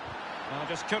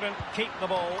 Just couldn't keep the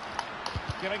ball.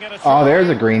 Oh, there's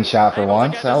a green shot for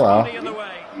once. Hello.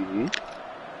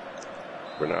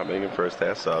 We're not making first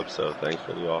half subs, so thanks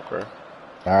for the offer.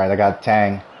 All right, I got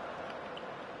Tang.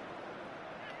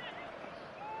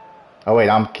 Oh wait,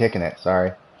 I'm kicking it.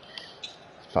 Sorry.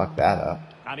 Fuck that up.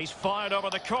 And he's fired over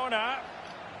the corner.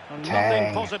 And Tang.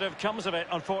 nothing positive comes of it,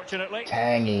 unfortunately.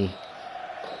 Tangy.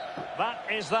 That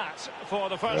is that for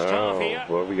the first half here.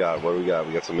 What do we got? What do we got?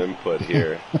 We got some input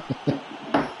here.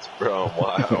 Bro,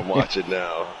 I'm watching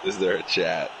now. Is there a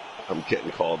chat? I'm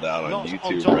getting called out on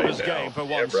YouTube right now. For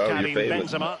once, bro, you're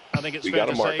famous. Benzema, I think it's we got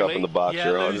to mark up in the box.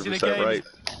 You're 100% right.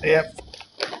 Yep.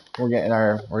 We're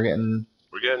getting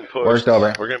pushed. Worked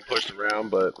over. We're getting pushed around,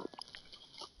 but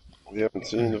we haven't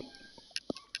seen it.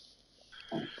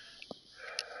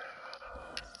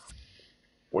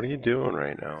 What are you doing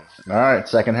right now? All right,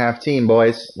 second half team,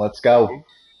 boys. Let's go.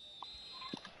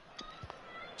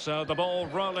 So the ball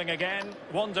rolling again.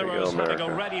 Wanderers having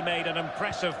already made an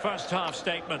impressive first half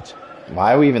statement.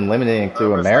 Why are we even limiting it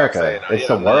to America? It's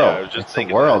the world. It's the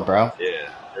world, bro. Yeah,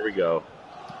 here we go.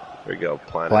 Here we go.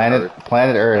 Planet Earth.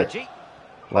 Planet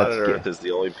Earth is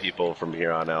the only people from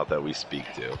here on out that we speak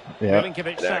to. Yeah.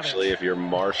 And actually, if you're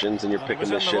Martians and you're picking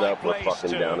this shit up, we're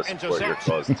fucking down to support your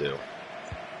cause too.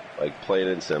 Like, plain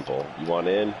and simple. You want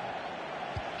in?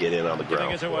 Get in on the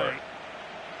ground floor.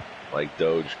 Like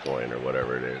Dogecoin or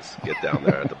whatever it is. Get down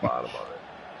there at the bottom of it.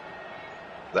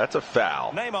 That's a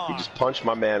foul. He just punched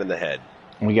my man in the head.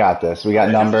 We got this. We got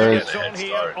numbers.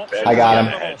 I got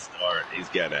him. He's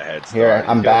getting a head start. Here,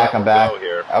 I'm back.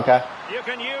 Okay. You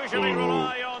can usually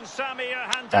rely on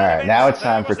Samir. All right, now it's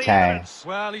time for Tang.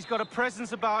 Well, he's got a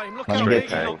presence about him. Look how big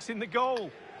he looks in the goal.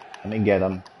 Let me get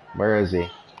him. Where is he?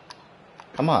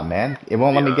 Come on, man. It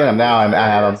won't let me get him now. I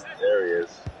have him. There he is.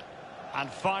 And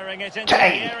firing it into the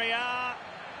area.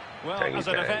 Well, as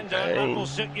a defender, that will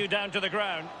sit you down to the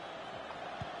ground.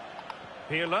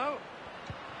 Pirlo.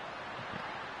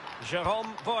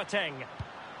 Jerome Boateng.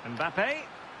 Mbappe.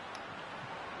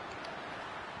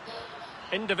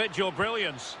 Individual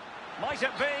brilliance. Might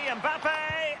it be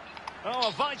Mbappe? Oh,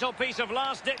 a vital piece of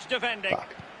last-ditch defending.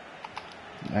 Fuck.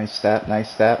 Nice step, nice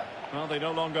step. Well, they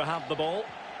no longer have the ball.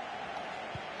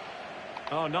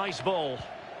 Oh, nice ball.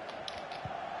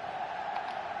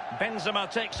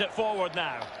 Benzema takes it forward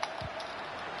now.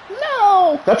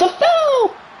 No! That's a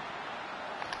foul!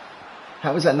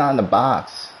 How is that not in the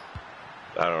box?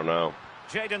 I don't know.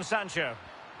 Jadon Sancho.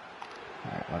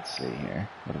 Alright, let's see here.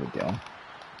 What are we doing?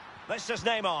 This is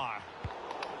Neymar.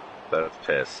 That's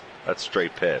piss. That's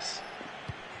straight piss.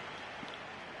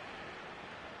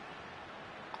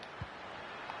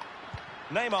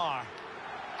 Neymar.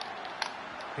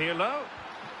 Pirlo.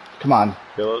 Come on.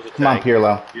 Come on,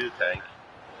 Pirlo. He's a tank.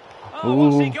 Oh,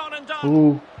 what's he gone and done?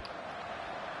 Ooh.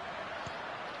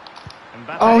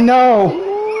 Oh no!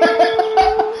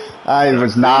 I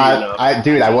was not.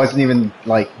 Dude, I wasn't even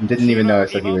didn't even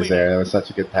notice that he was there. That was such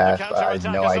a good pass. I had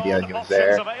no idea he was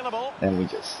there, and we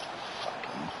just.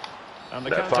 And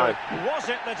the counter, was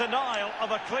it the denial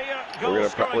of a clear goal? We're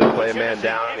gonna probably play a man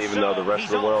down, even though the rest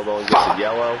of the world only gets a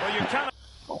yellow.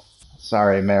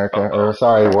 Sorry, America, or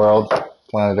sorry, world,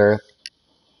 planet Earth.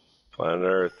 Planet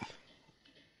Earth.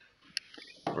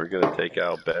 We're gonna take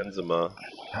out Benzema.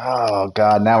 Oh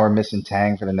God! Now we're missing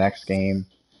Tang for the next game,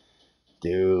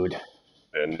 dude.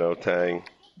 And no Tang.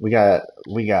 We got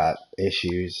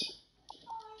issues.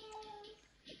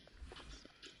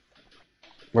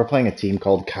 We're playing a team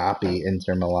called Copy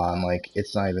Inter Milan. Like,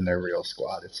 it's not even their real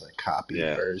squad. It's like copy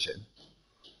version.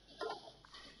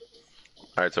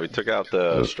 All right, so we took out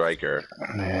the striker,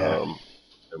 and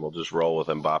we'll just roll with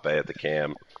Mbappe at the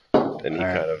cam, and he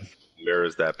kind of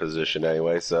mirrors that position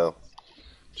anyway. So.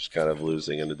 Just kind of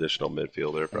losing an additional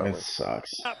midfielder, probably. It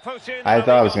sucks. I thought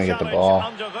I was going to get the ball.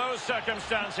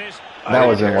 That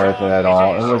wasn't worth it at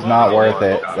all. It was not worth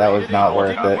it. That was not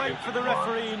worth it. Wait for the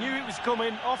referee. He knew it was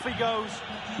coming. Off he goes.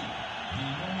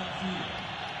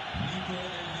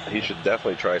 He should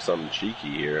definitely try something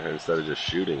cheeky here instead of just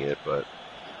shooting it, but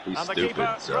he's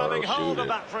stupid, so he'll shoot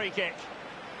it.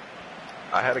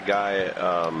 I had a guy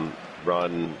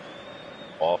run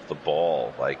off the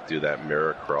ball, like do that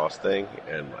mirror cross thing,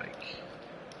 and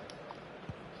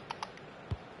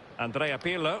Andrea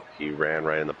Pirlo. He ran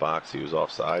right in the box. He was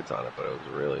offsides on it, but it was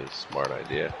a really smart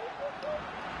idea.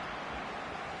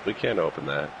 We can't open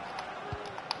that.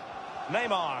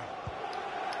 Neymar.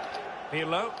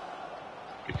 Pirlo.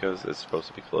 Because it's supposed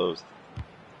to be closed.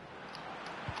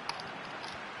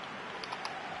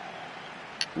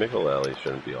 Mikelele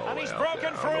shouldn't be all the way out there.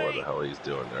 I don't know what the hell he's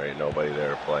doing. There ain't nobody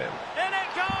there to play him. In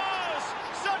it goes!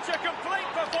 Such a complete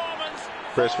performance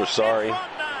Chris, we're sorry.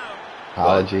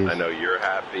 Apologies. I know you're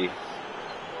happy.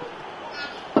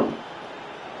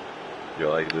 You're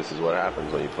like, this is what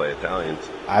happens when you play Italians.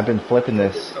 I've been flipping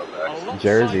this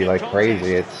jersey like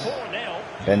crazy. It's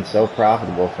been so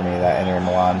profitable for me, that Inter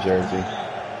Milan jersey.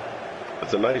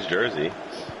 It's a nice jersey.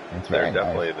 It's very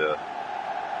definitely nice.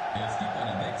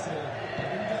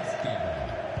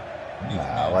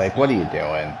 Nah, like, what are you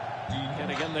doing?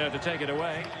 Getting in there to take it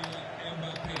away.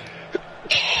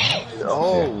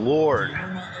 Oh, Lord.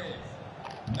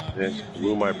 It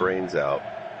blew my brains out.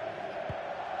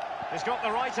 He's got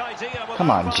the right idea. Come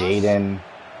on, Jaden.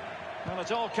 Well,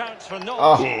 it all counts for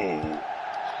naught. Oh.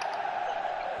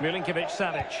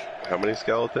 Milinkovic-Savic. How many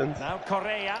skeletons? Now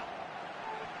Correa.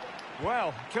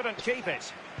 Well, couldn't keep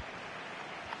it.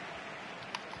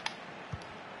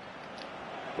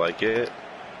 Like it.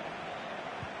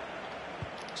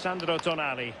 Sandro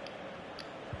Tonali.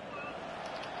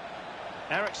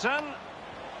 Ericsson.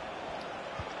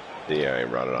 Yeah, I ain't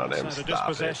running on him. So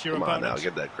Stop it. Come on now,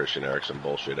 get that Christian Eriksen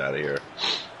bullshit out of here.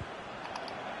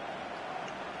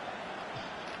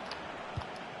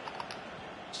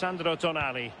 Sandro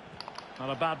Tonali. Not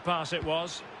a bad pass it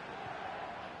was.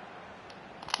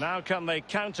 Now can they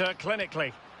counter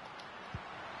clinically?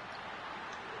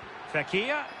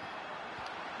 Fekir.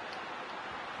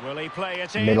 Will he play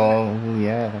it in? Middle,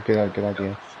 yeah, good idea.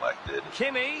 Deflected.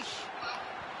 Kimmich.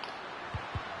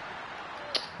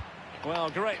 Well,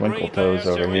 great Twinkle read toes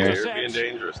there over to here. You're intercept. being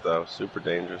dangerous, though. Super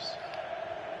dangerous.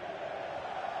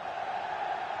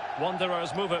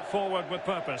 Wanderers move it forward with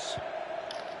purpose.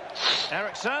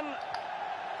 Ericsson.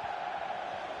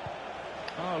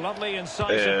 Oh, lovely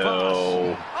incisive pass.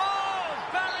 Oh,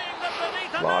 burying them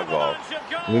beneath an Log off. avalanche of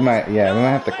goals. We might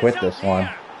have to quit this one.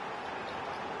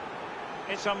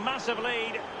 It's a massive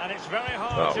lead, and it's very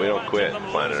hard to we don't quit, imagine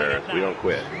them Planet losing Earth. it We now. don't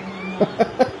quit.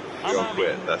 We don't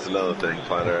quit. That's another thing,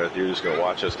 Planet Earth. You're just going to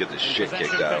watch us get the shit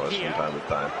kicked out of us from time to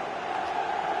time.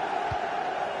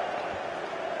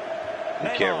 We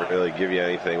can't really give you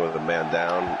anything with a man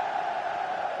down.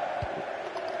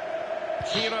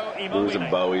 Losing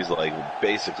Bowie's like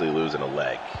basically losing a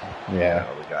leg. Yeah.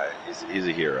 You know, the guy, he's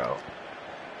a hero.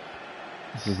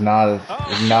 This is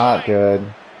not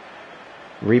good.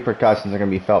 Repercussions are going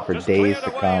to be felt for days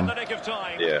to come.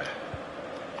 Yeah.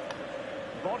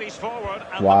 Bodies forward.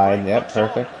 Wide, yep,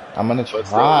 perfect. I'm going to We'll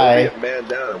try. be a man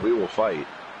down and we will fight.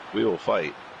 We will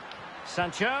fight.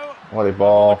 Sancho. What a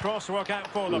ball. Cross work out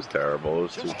for It them. was terrible. It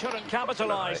was Just couldn't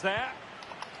capitalise there.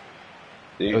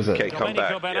 Okay, come back.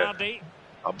 Domenico Berardi. Yeah.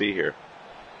 I'll be here.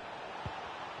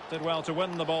 Did well to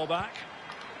win the ball back.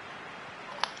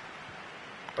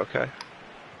 Okay.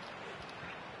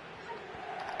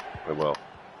 I will.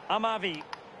 Amavi.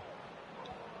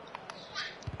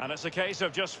 And it's a case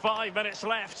of just 5 minutes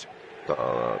left.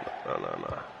 No.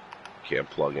 Can't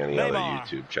plug any other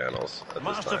YouTube channels at this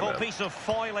Masterful time, piece of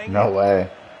foiling. No way.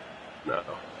 No.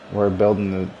 We're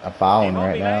building a following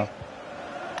right now.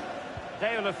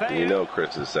 You know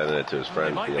Chris is sending it to his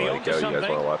friends, being like, yo, you guys want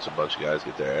to watch a bunch of guys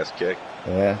get their ass kicked?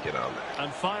 Yeah. Get on there.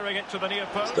 And firing it to the near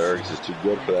post. Sturgs is too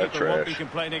good for that People won't be trash.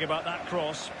 complaining about that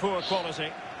cross. Poor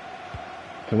quality.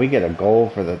 Can we get a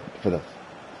goal for the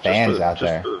fans out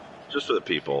there? Just for the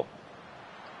people.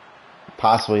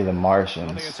 Possibly the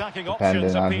Martians,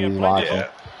 depending on who's watching.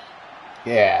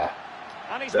 Yeah.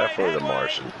 Definitely the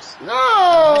Martians.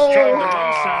 No!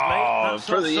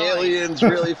 For the aliens,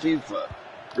 really FIFA.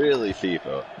 Really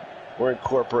FIFA. We're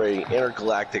incorporating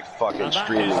intergalactic fucking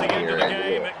streaming here.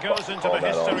 Game. It goes into the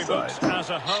history books as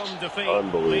a home defeat.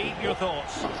 Unbelievable. Leave your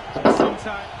thoughts.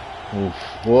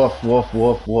 Woof, woof,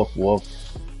 woof, woof, woof.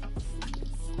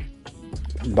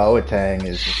 Boateng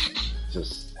is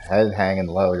just head hanging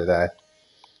low today.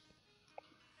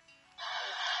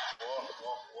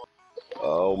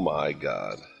 Oh my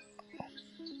God.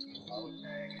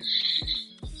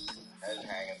 Head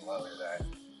hanging low today.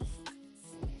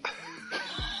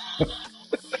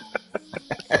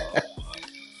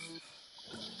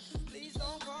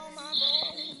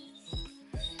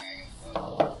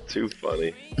 Too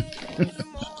funny.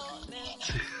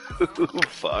 Too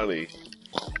funny.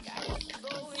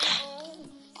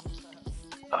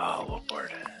 Oh,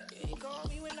 Lord.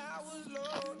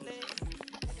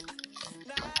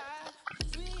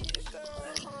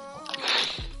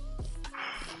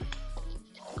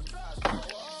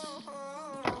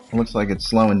 Looks like it's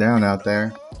slowing down out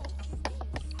there.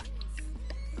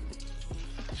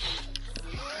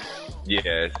 Yeah,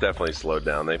 it's definitely slowed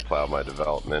down. They plowed my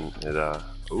development.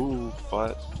 Ooh,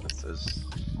 FUT. It says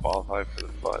qualify for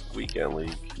the FUT Weekend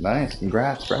League. Nice,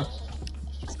 congrats, bro.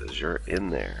 It says you're in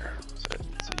there.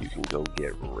 So you can go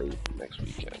get raped next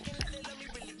weekend.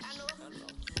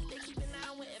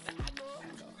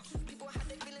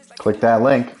 Click that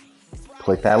link.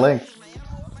 Click that link.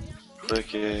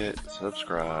 Click it.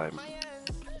 Subscribe.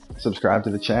 Subscribe to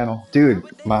the channel, dude.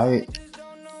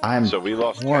 So we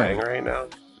lost Kang right now.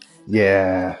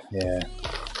 Yeah.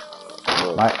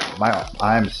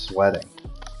 I'm sweating.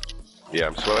 Yeah,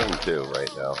 I'm sweating too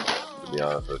right now, to be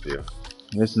honest with you.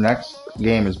 This next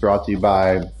game is brought to you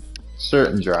by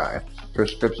Certain Dry,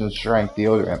 prescription strength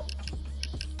deodorant.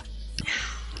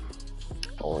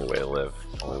 Only way to live.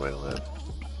 Only way to live.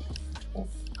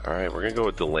 Alright, we're gonna go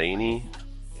with Delaney.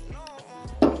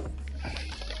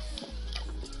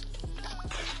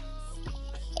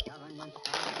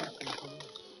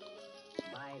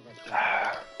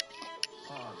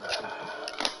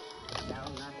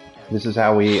 This is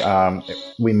how we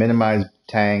minimize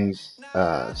Tang's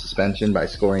suspension by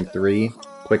scoring 3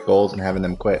 quick goals and having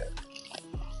them quit.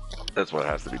 That's what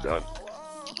has to be done.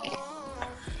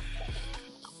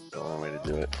 The only way to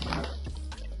do it.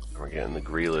 We're getting the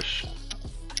Grealish.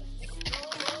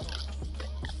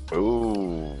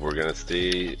 Ooh, we're gonna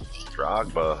see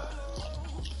Drogba.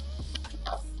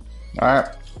 Alright.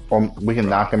 Well, we can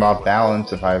knock him off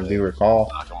balance if I do recall.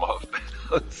 Knock him off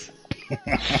balance. A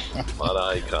lot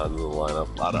of icons in the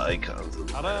lineup. A lot of icons in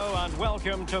the lineup. Hello and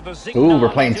welcome to the Ooh, we're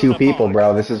playing 2 people,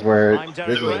 bro. This is where. Ready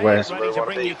to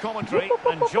bring you commentary,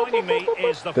 and joining me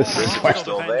is the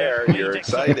still there. You're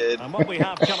excited. And what we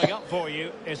have coming up for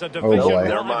you is a boy.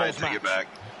 Never mind. Take it back.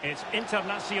 It's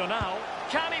Internacional.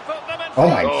 Can he put them in? Oh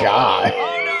my God!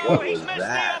 Oh no, he's missed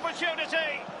the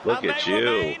opportunity. Look at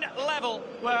you. Level.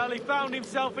 Well, he found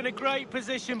himself in a great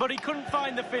position, but he couldn't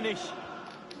find the finish.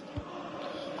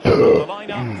 The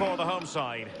line-up for the home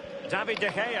side. David De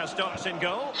Gea starts in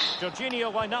goal.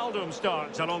 Jorginho Wijnaldum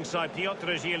starts alongside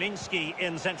Piotr Zielinski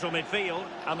in central midfield.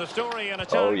 And the story in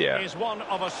attack is one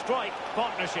of a strike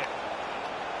partnership.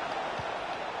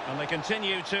 And they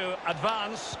continue to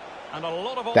advance. And a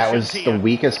lot of that was the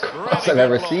weakest cross I've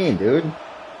ever seen, dude.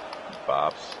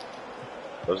 Bops.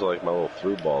 Those are like my little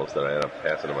through balls that I end up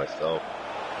passing to myself.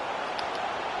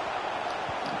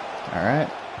 Alright.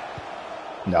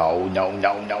 No.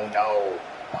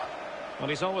 Well,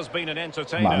 he's always been an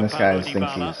entertainer. Come on, this guy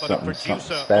thinks he's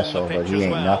something special, but he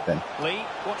ain't nothing. Lee,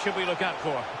 what should we look out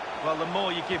for? Well, the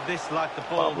more you give this lad the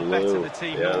ball, the better the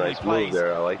team normally plays.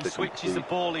 There. I like he switches the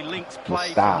ball, he links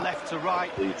play from left to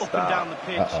right, up and down the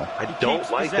pitch. I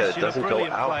don't like that it doesn't go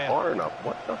out far enough.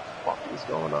 What the fuck is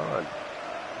going on?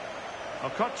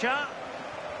 Okocha.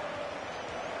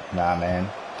 Nah, man.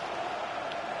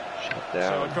 Shut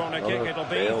down. So a corner kick it'll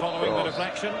be following the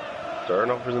deflection.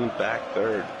 Turnovers in the back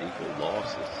third. Equal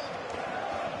losses.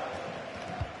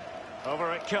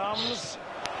 Over it comes.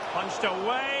 Punched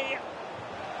away.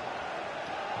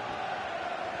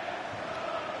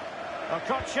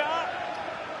 Okocha.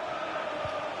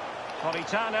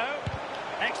 Politano.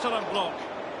 Excellent block.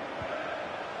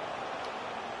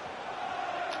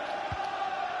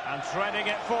 And threading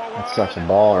it forward. That's such a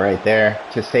ball right there.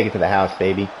 Just take it to the house,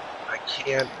 baby. I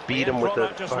can't beat him with the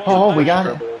fucking Oh, we got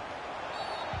it.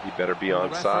 He better be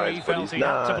on sides, but he's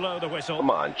not. Come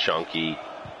on, Chunky.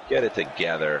 Get it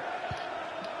together.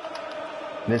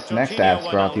 This next ad's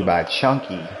brought to you by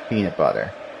Chunky Peanut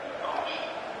Butter.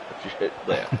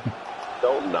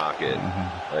 Don't knock it.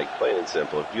 Like, plain and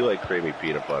simple. If you like creamy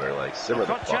peanut butter, like, simmer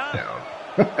the fuck down.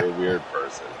 You're a weird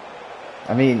person.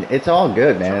 I mean, it's all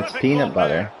good, man. It's peanut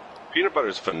butter. Peanut butter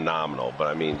is phenomenal, but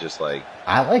I mean, just like...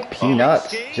 I like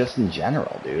peanuts just in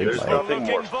general, dude. There's like, nothing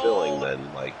more filling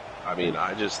than, like... I mean,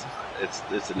 it's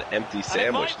an empty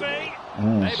sandwich to me.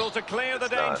 Able to clear the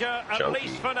danger, at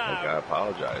least for now. Like, I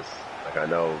apologize. Like, I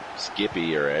know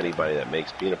Skippy or anybody that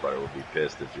makes peanut butter would be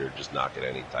pissed if you're just knocking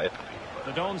any type of peanut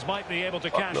butter. The Dons might be able to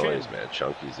Fuck cash noise, in. man.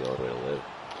 Chunky's the only way to live.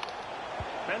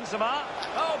 Benzema.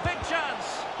 Oh, big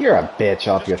chance. You're a bitch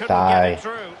off your thigh.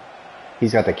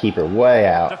 He's got the keeper way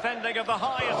out. Defending of the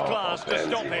highest class to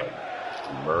stop him.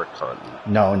 Merc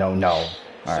hunting. No. All right,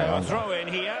 so a throw in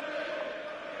here.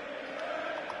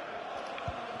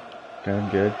 Good.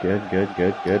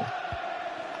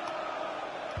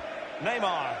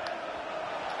 Neymar.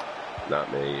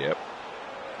 Not me, yep.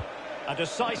 A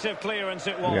decisive clearance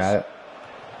it was. We got it.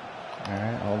 All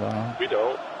right, hold on. We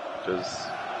don't, because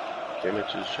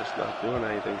Kimmich is just not doing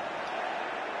anything.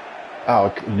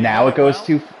 Oh, now it goes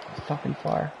too fucking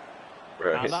far.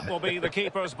 Right. And that will be the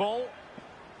keeper's ball.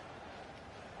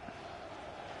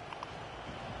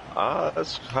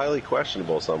 That's highly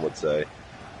questionable, some would say.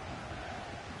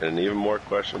 And an even more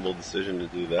questionable decision to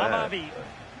do that. Here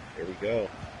we go.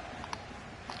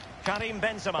 Karim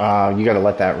Benzema. Oh, you got to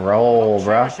let that roll,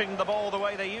 bro. Cherishing the ball the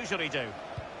way they usually do.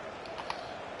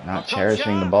 Not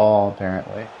cherishing the ball,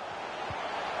 apparently.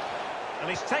 And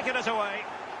he's taken it away.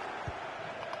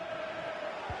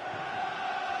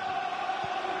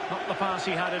 Not the pass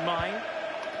he had in mind.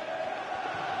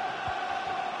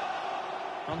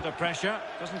 Under pressure,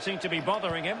 doesn't seem to be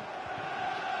bothering him.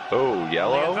 Oh,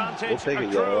 yellow? We'll take a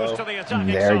yellow.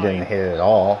 There didn't hit it at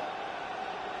all.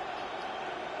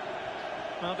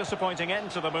 Well, disappointing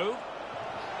end to the move.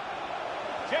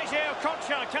 JJ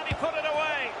Okocha, can he put it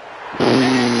away?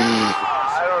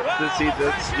 I don't see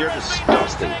this. You're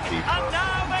disgusting, people. And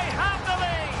now they have the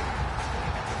lead.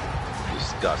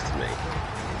 Disgust me.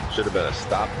 Should have been a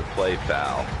stop the play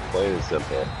foul. Plain and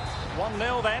simple.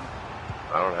 1-0 then.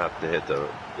 I don't have to hit the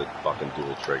fucking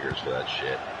dual triggers for that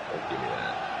shit. Don't give me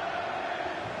that.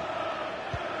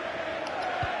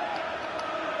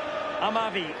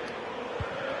 Amavi.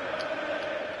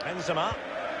 Benzema.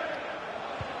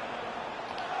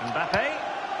 Mbappe.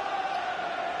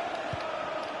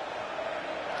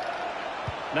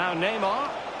 Now Neymar.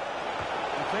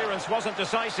 The clearance wasn't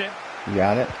decisive. You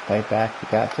got it. Play it back. You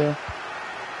got to.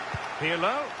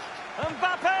 Pirlo.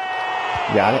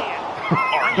 Mbappe. Got it.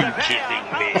 Are you kidding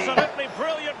me? Absolutely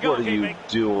brilliant goalkeeping. What are you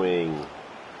doing?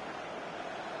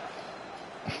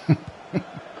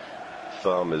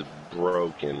 Thumb is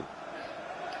broken.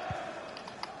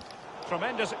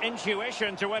 Tremendous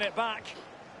intuition to win it back.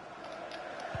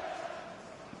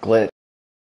 Glitch.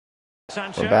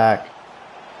 Sancho. We're back.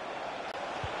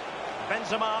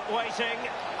 Benzema waiting.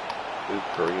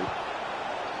 Green.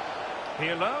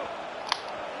 Pirlo.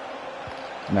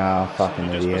 No, fucking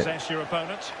idiot. Dispossess your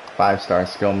opponent. 5-star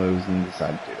skill moves and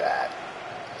decided to do that.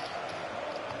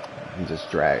 He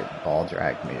just ball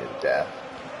dragged me to death.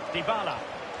 Dybala.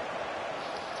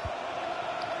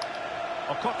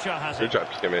 Okocha has it. Good job,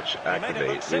 Kimmich.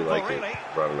 Activate. We like it.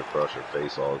 Running across your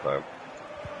face all the time.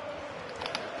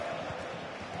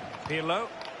 Pirlo.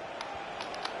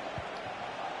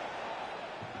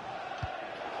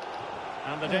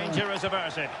 And the danger is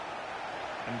averted.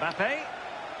 Mbappe.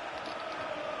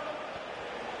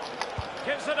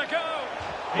 Gives it a go.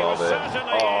 He was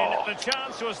certainly in. The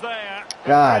chance was there.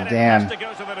 God damn. To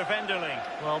go to the defender league.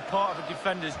 Well, part of a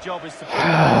defender's job is to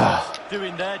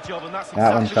doing their job, and that's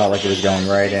that one felt like it was going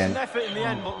right in. Effort in the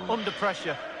end, but under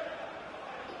pressure.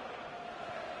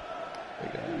 I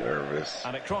got nervous.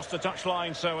 And it crossed the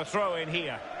touchline, so a throw in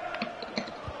here.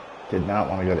 Did not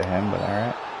want to go to him, but all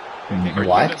right. Are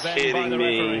What? you kidding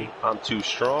me? I'm too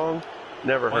strong?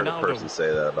 Never heard a person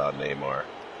say that about Neymar.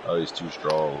 Oh, he's too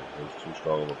strong. He's too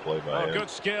strong of a play by him.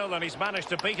 Good skill, and he's managed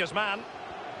to beat his man.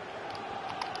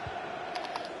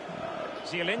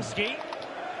 Zielinski.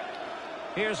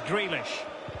 Here's Grealish.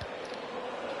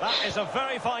 That is a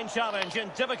very fine challenge in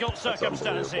difficult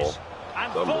circumstances.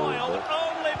 And foiled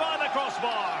only by the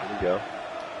crossbar. There we go.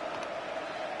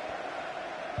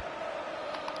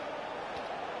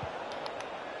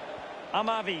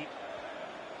 Amavi.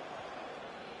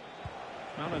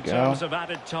 Well, in terms of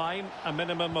added time, a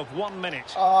minimum of 1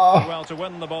 minute. Well, to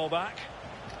win the ball back.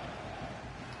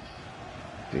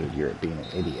 Dude, you're being an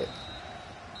idiot.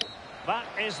 That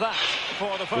is that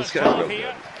for the first half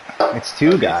here. It's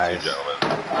two guys.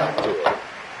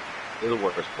 They're the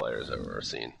worst players I've ever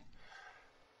seen.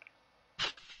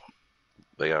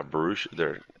 They got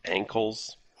their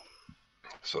ankles,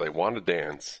 so they want to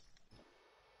dance.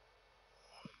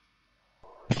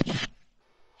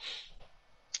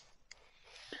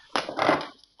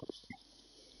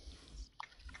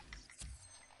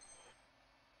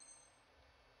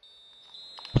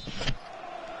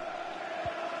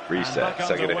 Reset,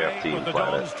 second half team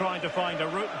planet. Trying to find a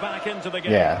route back into the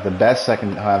game. Yeah, the best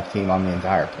second half team on the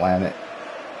entire planet.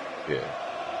 Yeah.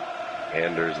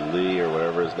 Anders Lee or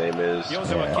whatever his name is.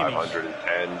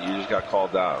 510. You just got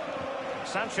called out.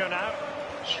 Sancho now.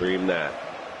 Stream that.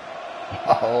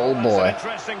 Oh boy.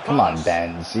 Come on,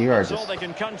 Benz. You are just a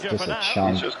chunk.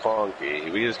 He's just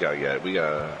clunky. We just gotta get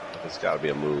it. It's gotta be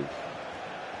a move.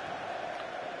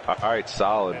 All right,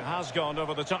 solid. It has gone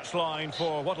over the touchline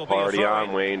for what will be party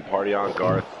on, Wayne. Party on,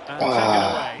 Garth.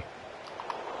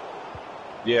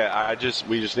 Yeah,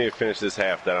 we just need to finish this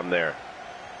half. Then I'm there.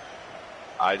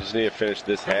 I just need to finish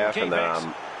this half, and then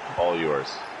I'm all yours.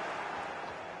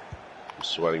 I'm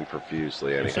sweating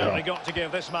profusely. Anyhow. Certainly got to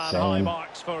give this man high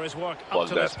marks for his work up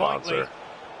to this point.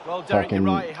 Well, Derek, you're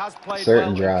right. He has played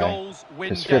Certain well Dry, goals,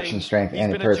 prescription games. strength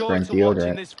antiperspirant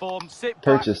deodorant.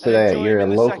 Purchase today at your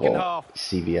local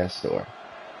CVS store.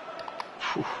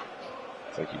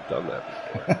 It's like you've done that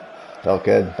before. Felt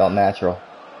good. Felt natural.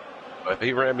 But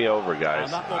he ran me over, guys.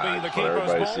 And that will be the keeper's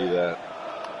everybody ball. See that.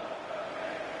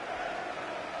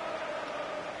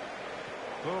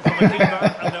 Move from the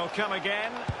keeper, and they'll come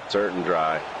again. Certain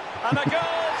Dry. And a goal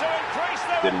to increase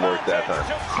their didn't work that time.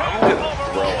 I'm going to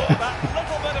throw it. That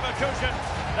little bit of a cushion.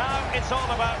 Now it's all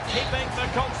about keeping the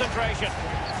concentration.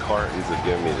 Cartons are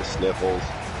giving me the sniffles.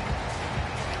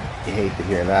 You hate to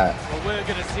hear that. Well, we're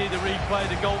going to see the replay.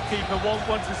 The goalkeeper won't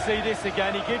want to see this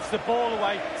again. He gives the ball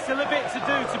away. Still a bit to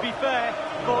do, to be fair.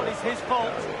 But it's his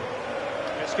fault.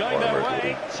 It's going their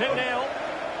way. 2-0.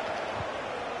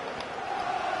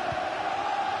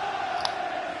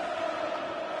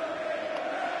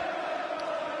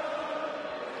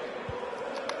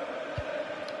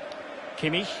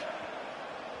 Kimmich.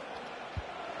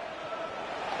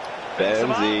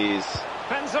 Benzies.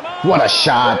 What a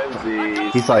shot.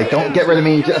 Benzies. He's like, don't get rid of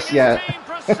me just yet.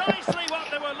 He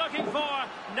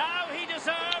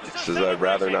says, I'd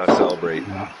rather not celebrate.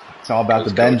 It's all about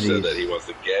the Benzies. That he wants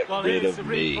to get rid of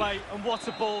me. And what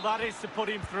a ball that is to put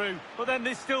him through. But then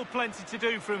there's still plenty to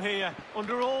do from here.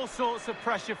 Under all sorts of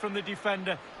pressure from the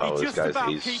defender. Oh, this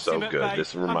guy's, he's so good.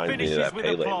 This reminds me of that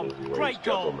Pele movie where he's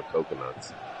juggling the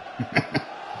coconuts.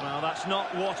 Well, that's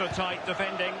not watertight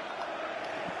defending.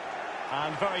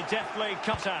 And very deftly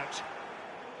cut out.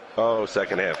 Oh,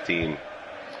 second half team.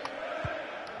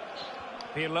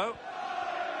 Pirlo.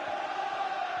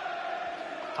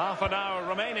 Half an hour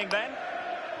remaining then.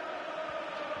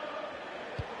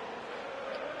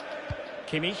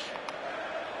 Kimmich.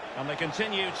 And they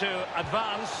continue to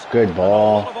advance. Good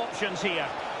ball. A lot of options here.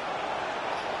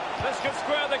 This could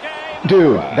square the game.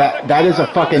 Dude, that is a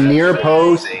fucking near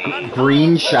post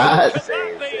green shot.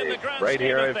 Right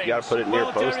here, if you gotta put it near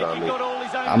post on me.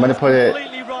 I'm gonna put it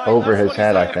over his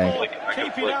head, I think. I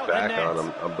can flick back on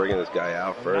him. I'm bringing this guy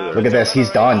out further. Look at this, he's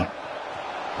done.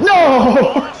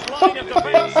 No!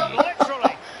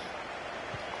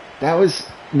 That was...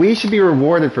 We should be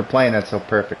rewarded for playing that so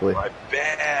perfectly. My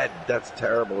bad. That's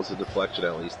terrible. It's a deflection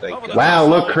at least. Thank God. Wow,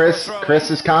 look, Chris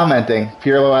is commenting.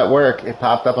 Pirlo at work. It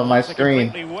popped up on my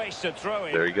screen.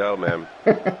 There you go, man.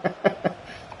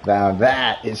 Now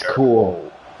that is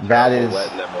cool. That is...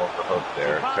 letting them off the hook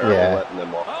there. Terrible letting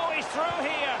them off. Oh, he's through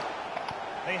here.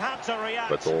 They had to react.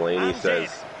 But Delaney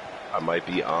says, I might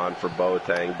be on for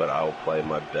Boateng, but I will play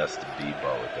my best to be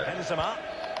Boateng. Benzema.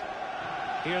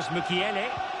 Here's Mukiele.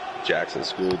 Jackson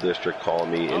School District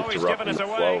calling me interrupting the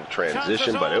flow of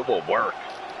transition, but it will work.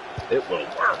 It will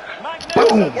work.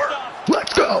 Boom!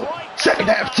 Let's go! Second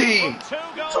half team!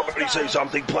 Somebody say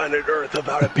something, planet Earth,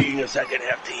 about it being a second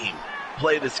half team.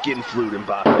 Play the skin flute,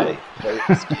 Mbappe. Play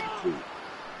the skin flute.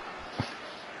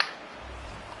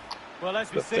 Well,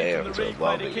 as we see from the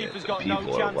replay, the keeper's got no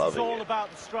chance. It's all about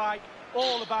the strike,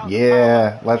 all about the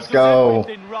power. Let's go.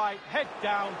 Right, head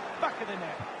down, back of the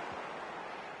net.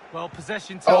 Well,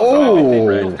 possession.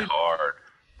 Red card.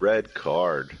 Red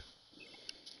card.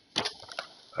 I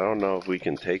don't know if we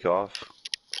can take off.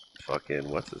 Fucking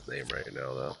what's his name right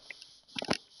now, though.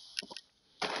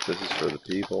 This is for the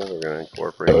people. We're gonna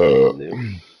incorporate the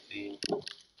new team.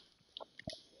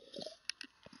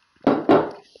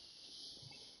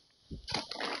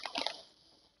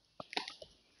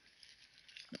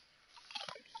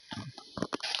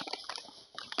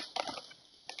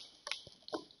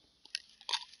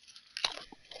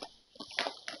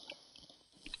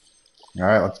 All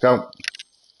right, let's go.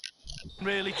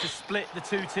 Really, to split the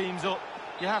two teams up,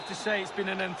 you have to say it's been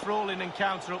an enthralling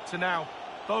encounter up to now.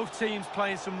 Both teams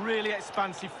playing some really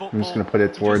expansive football. I'm just going to put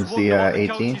it towards the 18.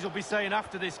 Coaches will be saying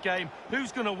after this game,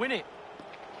 who's going to win it?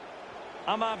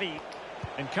 Amavi,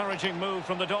 encouraging move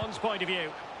from the Dons' point of view.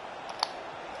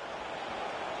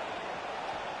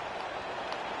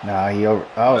 No, he over.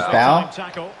 Oh, foul.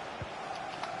 Tackle.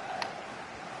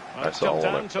 I saw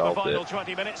one. To the final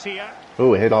 20 minutes here.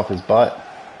 Ooh, it hit off his butt.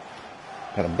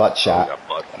 Got a butt shot.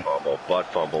 Got butt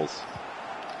fumbles.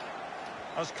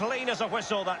 As clean as a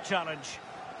whistle, that challenge.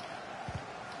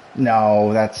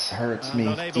 No, that hurts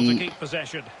me deep. To keep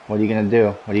possession. What are you gonna do?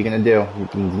 What are you gonna do? You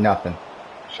can do nothing.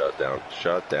 Shut down.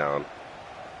 Shut down.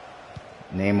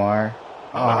 Neymar.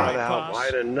 Oh, not out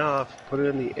wide enough. Put it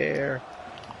in the air.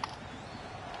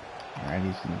 All right,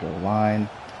 he's gonna go line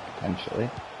potentially.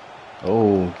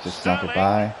 Oh, just snuck it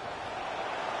by.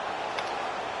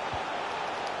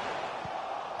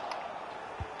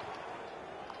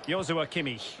 Joshua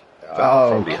Kimmich.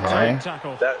 Oh, okay.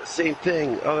 That same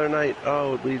thing other night.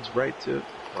 Oh, it leads right to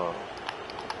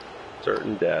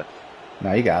certain death.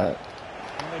 No, you got it.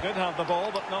 They did have the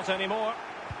ball, but not anymore.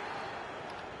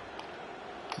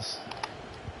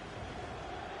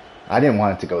 I didn't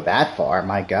want it to go that far.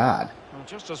 My God. Well,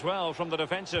 just as well from the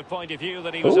defensive point of view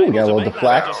that he was able got a little to make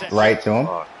deflect right to him.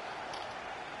 Oh.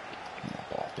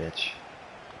 Ball, bitch.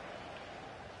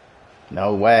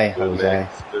 No way, Good Jose.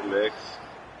 Mix. Good mix.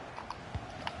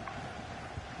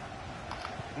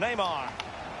 Neymar.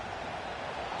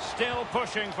 Still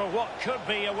pushing for what could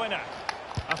be a winner.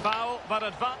 A foul, but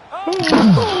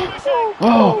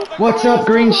Oh, what's up,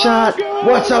 green shot?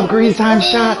 What's up, green time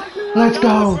shot? Let's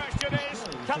go.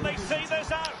 Can they see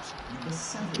this out?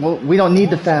 Well, we don't need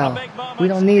the foul. We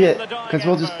don't need it, because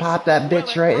we'll just pop that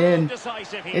bitch right in.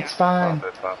 It's fine.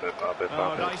 Pop it.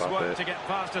 Nice work to get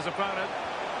past his opponent.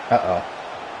 Uh-oh.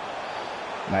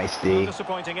 Nice D.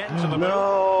 Disappointing end to the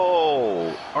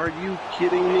No! Are you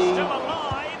kidding me? Still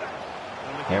alive.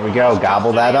 Here we go.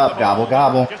 Gobble that up. Gobble,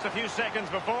 gobble. Just a few seconds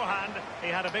beforehand, he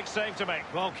had a big save to make.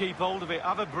 Well, keep hold of it.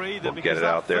 Have a breather. We'll get it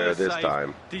out there this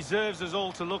time. Deserves us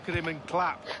all to look at him and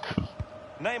clap.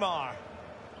 Neymar.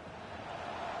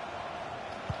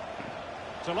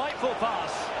 Delightful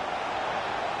pass.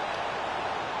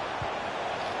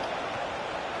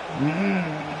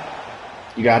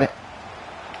 You got it?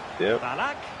 Yep.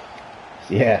 Ballack.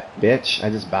 Yeah, bitch. I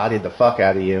just bodied the fuck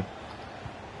out of you.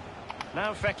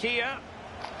 Now Fekir.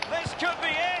 This could be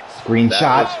it. Green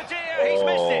shot. Oh dear, he's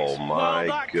missed it. Oh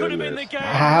my goodness.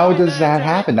 How does that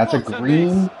happen? That's a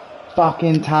green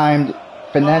fucking timed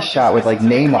finesse shot with like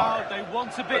Neymar.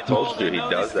 I told you he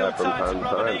does that from time to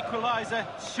time.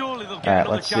 Alright,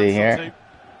 let's see here.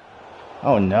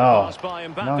 Oh no.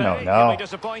 No.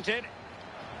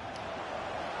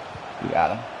 You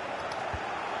got him.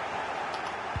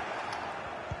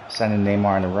 Sending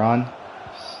Neymar on the run.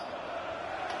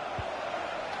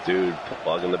 Dude,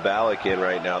 plugging the Ballack in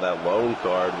right now. That loan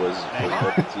card was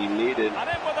what the team needed.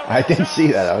 I didn't see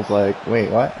that. I was like,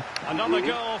 wait, what? Another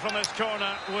goal from this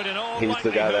corner would in all He's the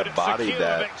guy that bodied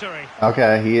that.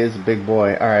 Okay, he is a big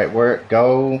boy. Alright,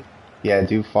 yeah,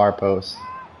 do far post.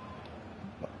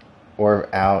 Or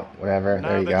out, whatever.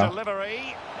 There you go.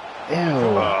 Ew.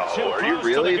 Oh, are you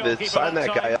really? Sign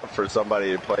that guy up for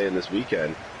somebody to play in this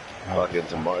weekend. Fucking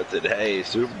tomorrow, today,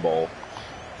 Super Bowl.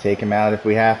 Take him out if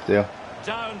we have to.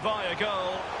 Down by a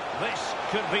goal. This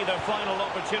could be their final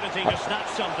opportunity to snatch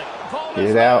something.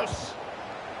 Get it out.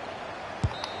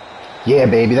 Yeah,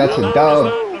 baby, that's a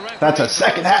dub. That's a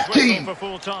second half team.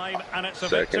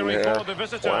 Second half,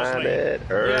 planet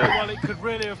Earth. Yeah, well, it could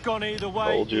really have gone either way.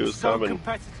 Told you it was coming.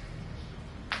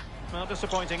 Well,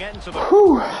 disappointing end to the.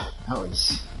 Whew. That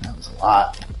was a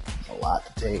lot. A lot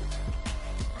to take.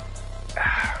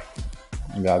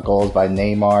 We got goals by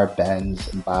Neymar, Benz,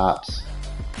 and Bops.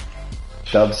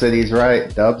 Dub City's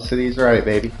right. Dub City's right,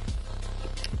 baby.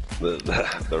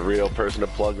 The real person to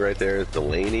plug right there is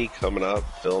Delaney coming up,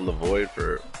 filling the void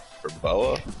for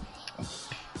Boa.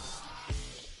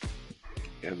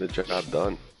 Getting the job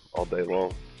done all day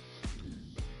long.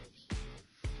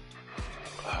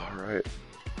 All right.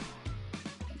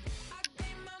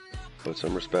 Put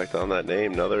some respect on that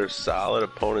name. Another solid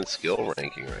opponent skill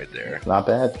ranking right there. Not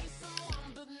bad.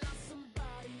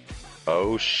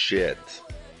 Oh shit.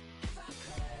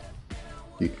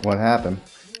 What happened?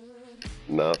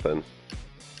 Nothing.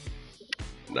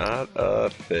 Not a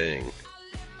thing.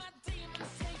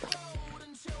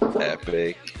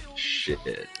 Epic shit,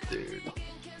 dude.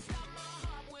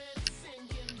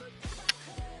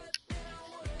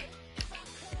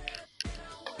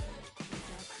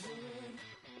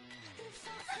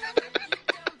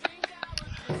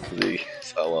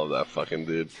 I love that fucking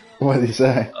dude. What did he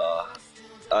say?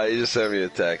 He just sent me a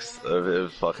text of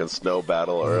his fucking snow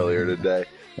battle earlier today.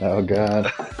 Oh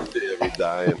god. He'll be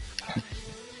dying.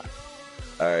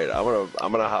 Alright, I'm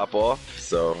gonna hop off.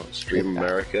 So Stream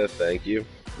America, thank you.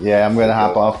 Yeah, I'm gonna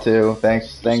hop off too.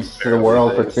 Thanks to the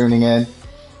world for tuning in.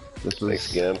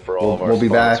 Thanks again for all of our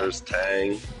sponsors.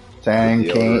 Tang,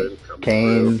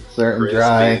 Kane, Certain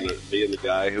Dry. Being the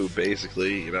guy who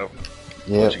basically,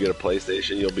 once you get a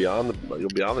PlayStation, you'll be on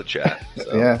the chat.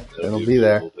 So yeah, it'll be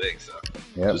there. Cool thing, so.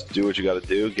 Just do what you got to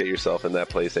do. Get yourself in that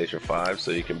PlayStation 5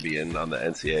 so you can be in on the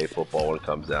NCAA football when it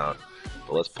comes out.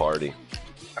 But let's party.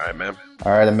 All right, man.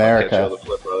 All right, America.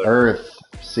 Earth.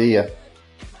 See ya.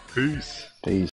 Peace. Peace.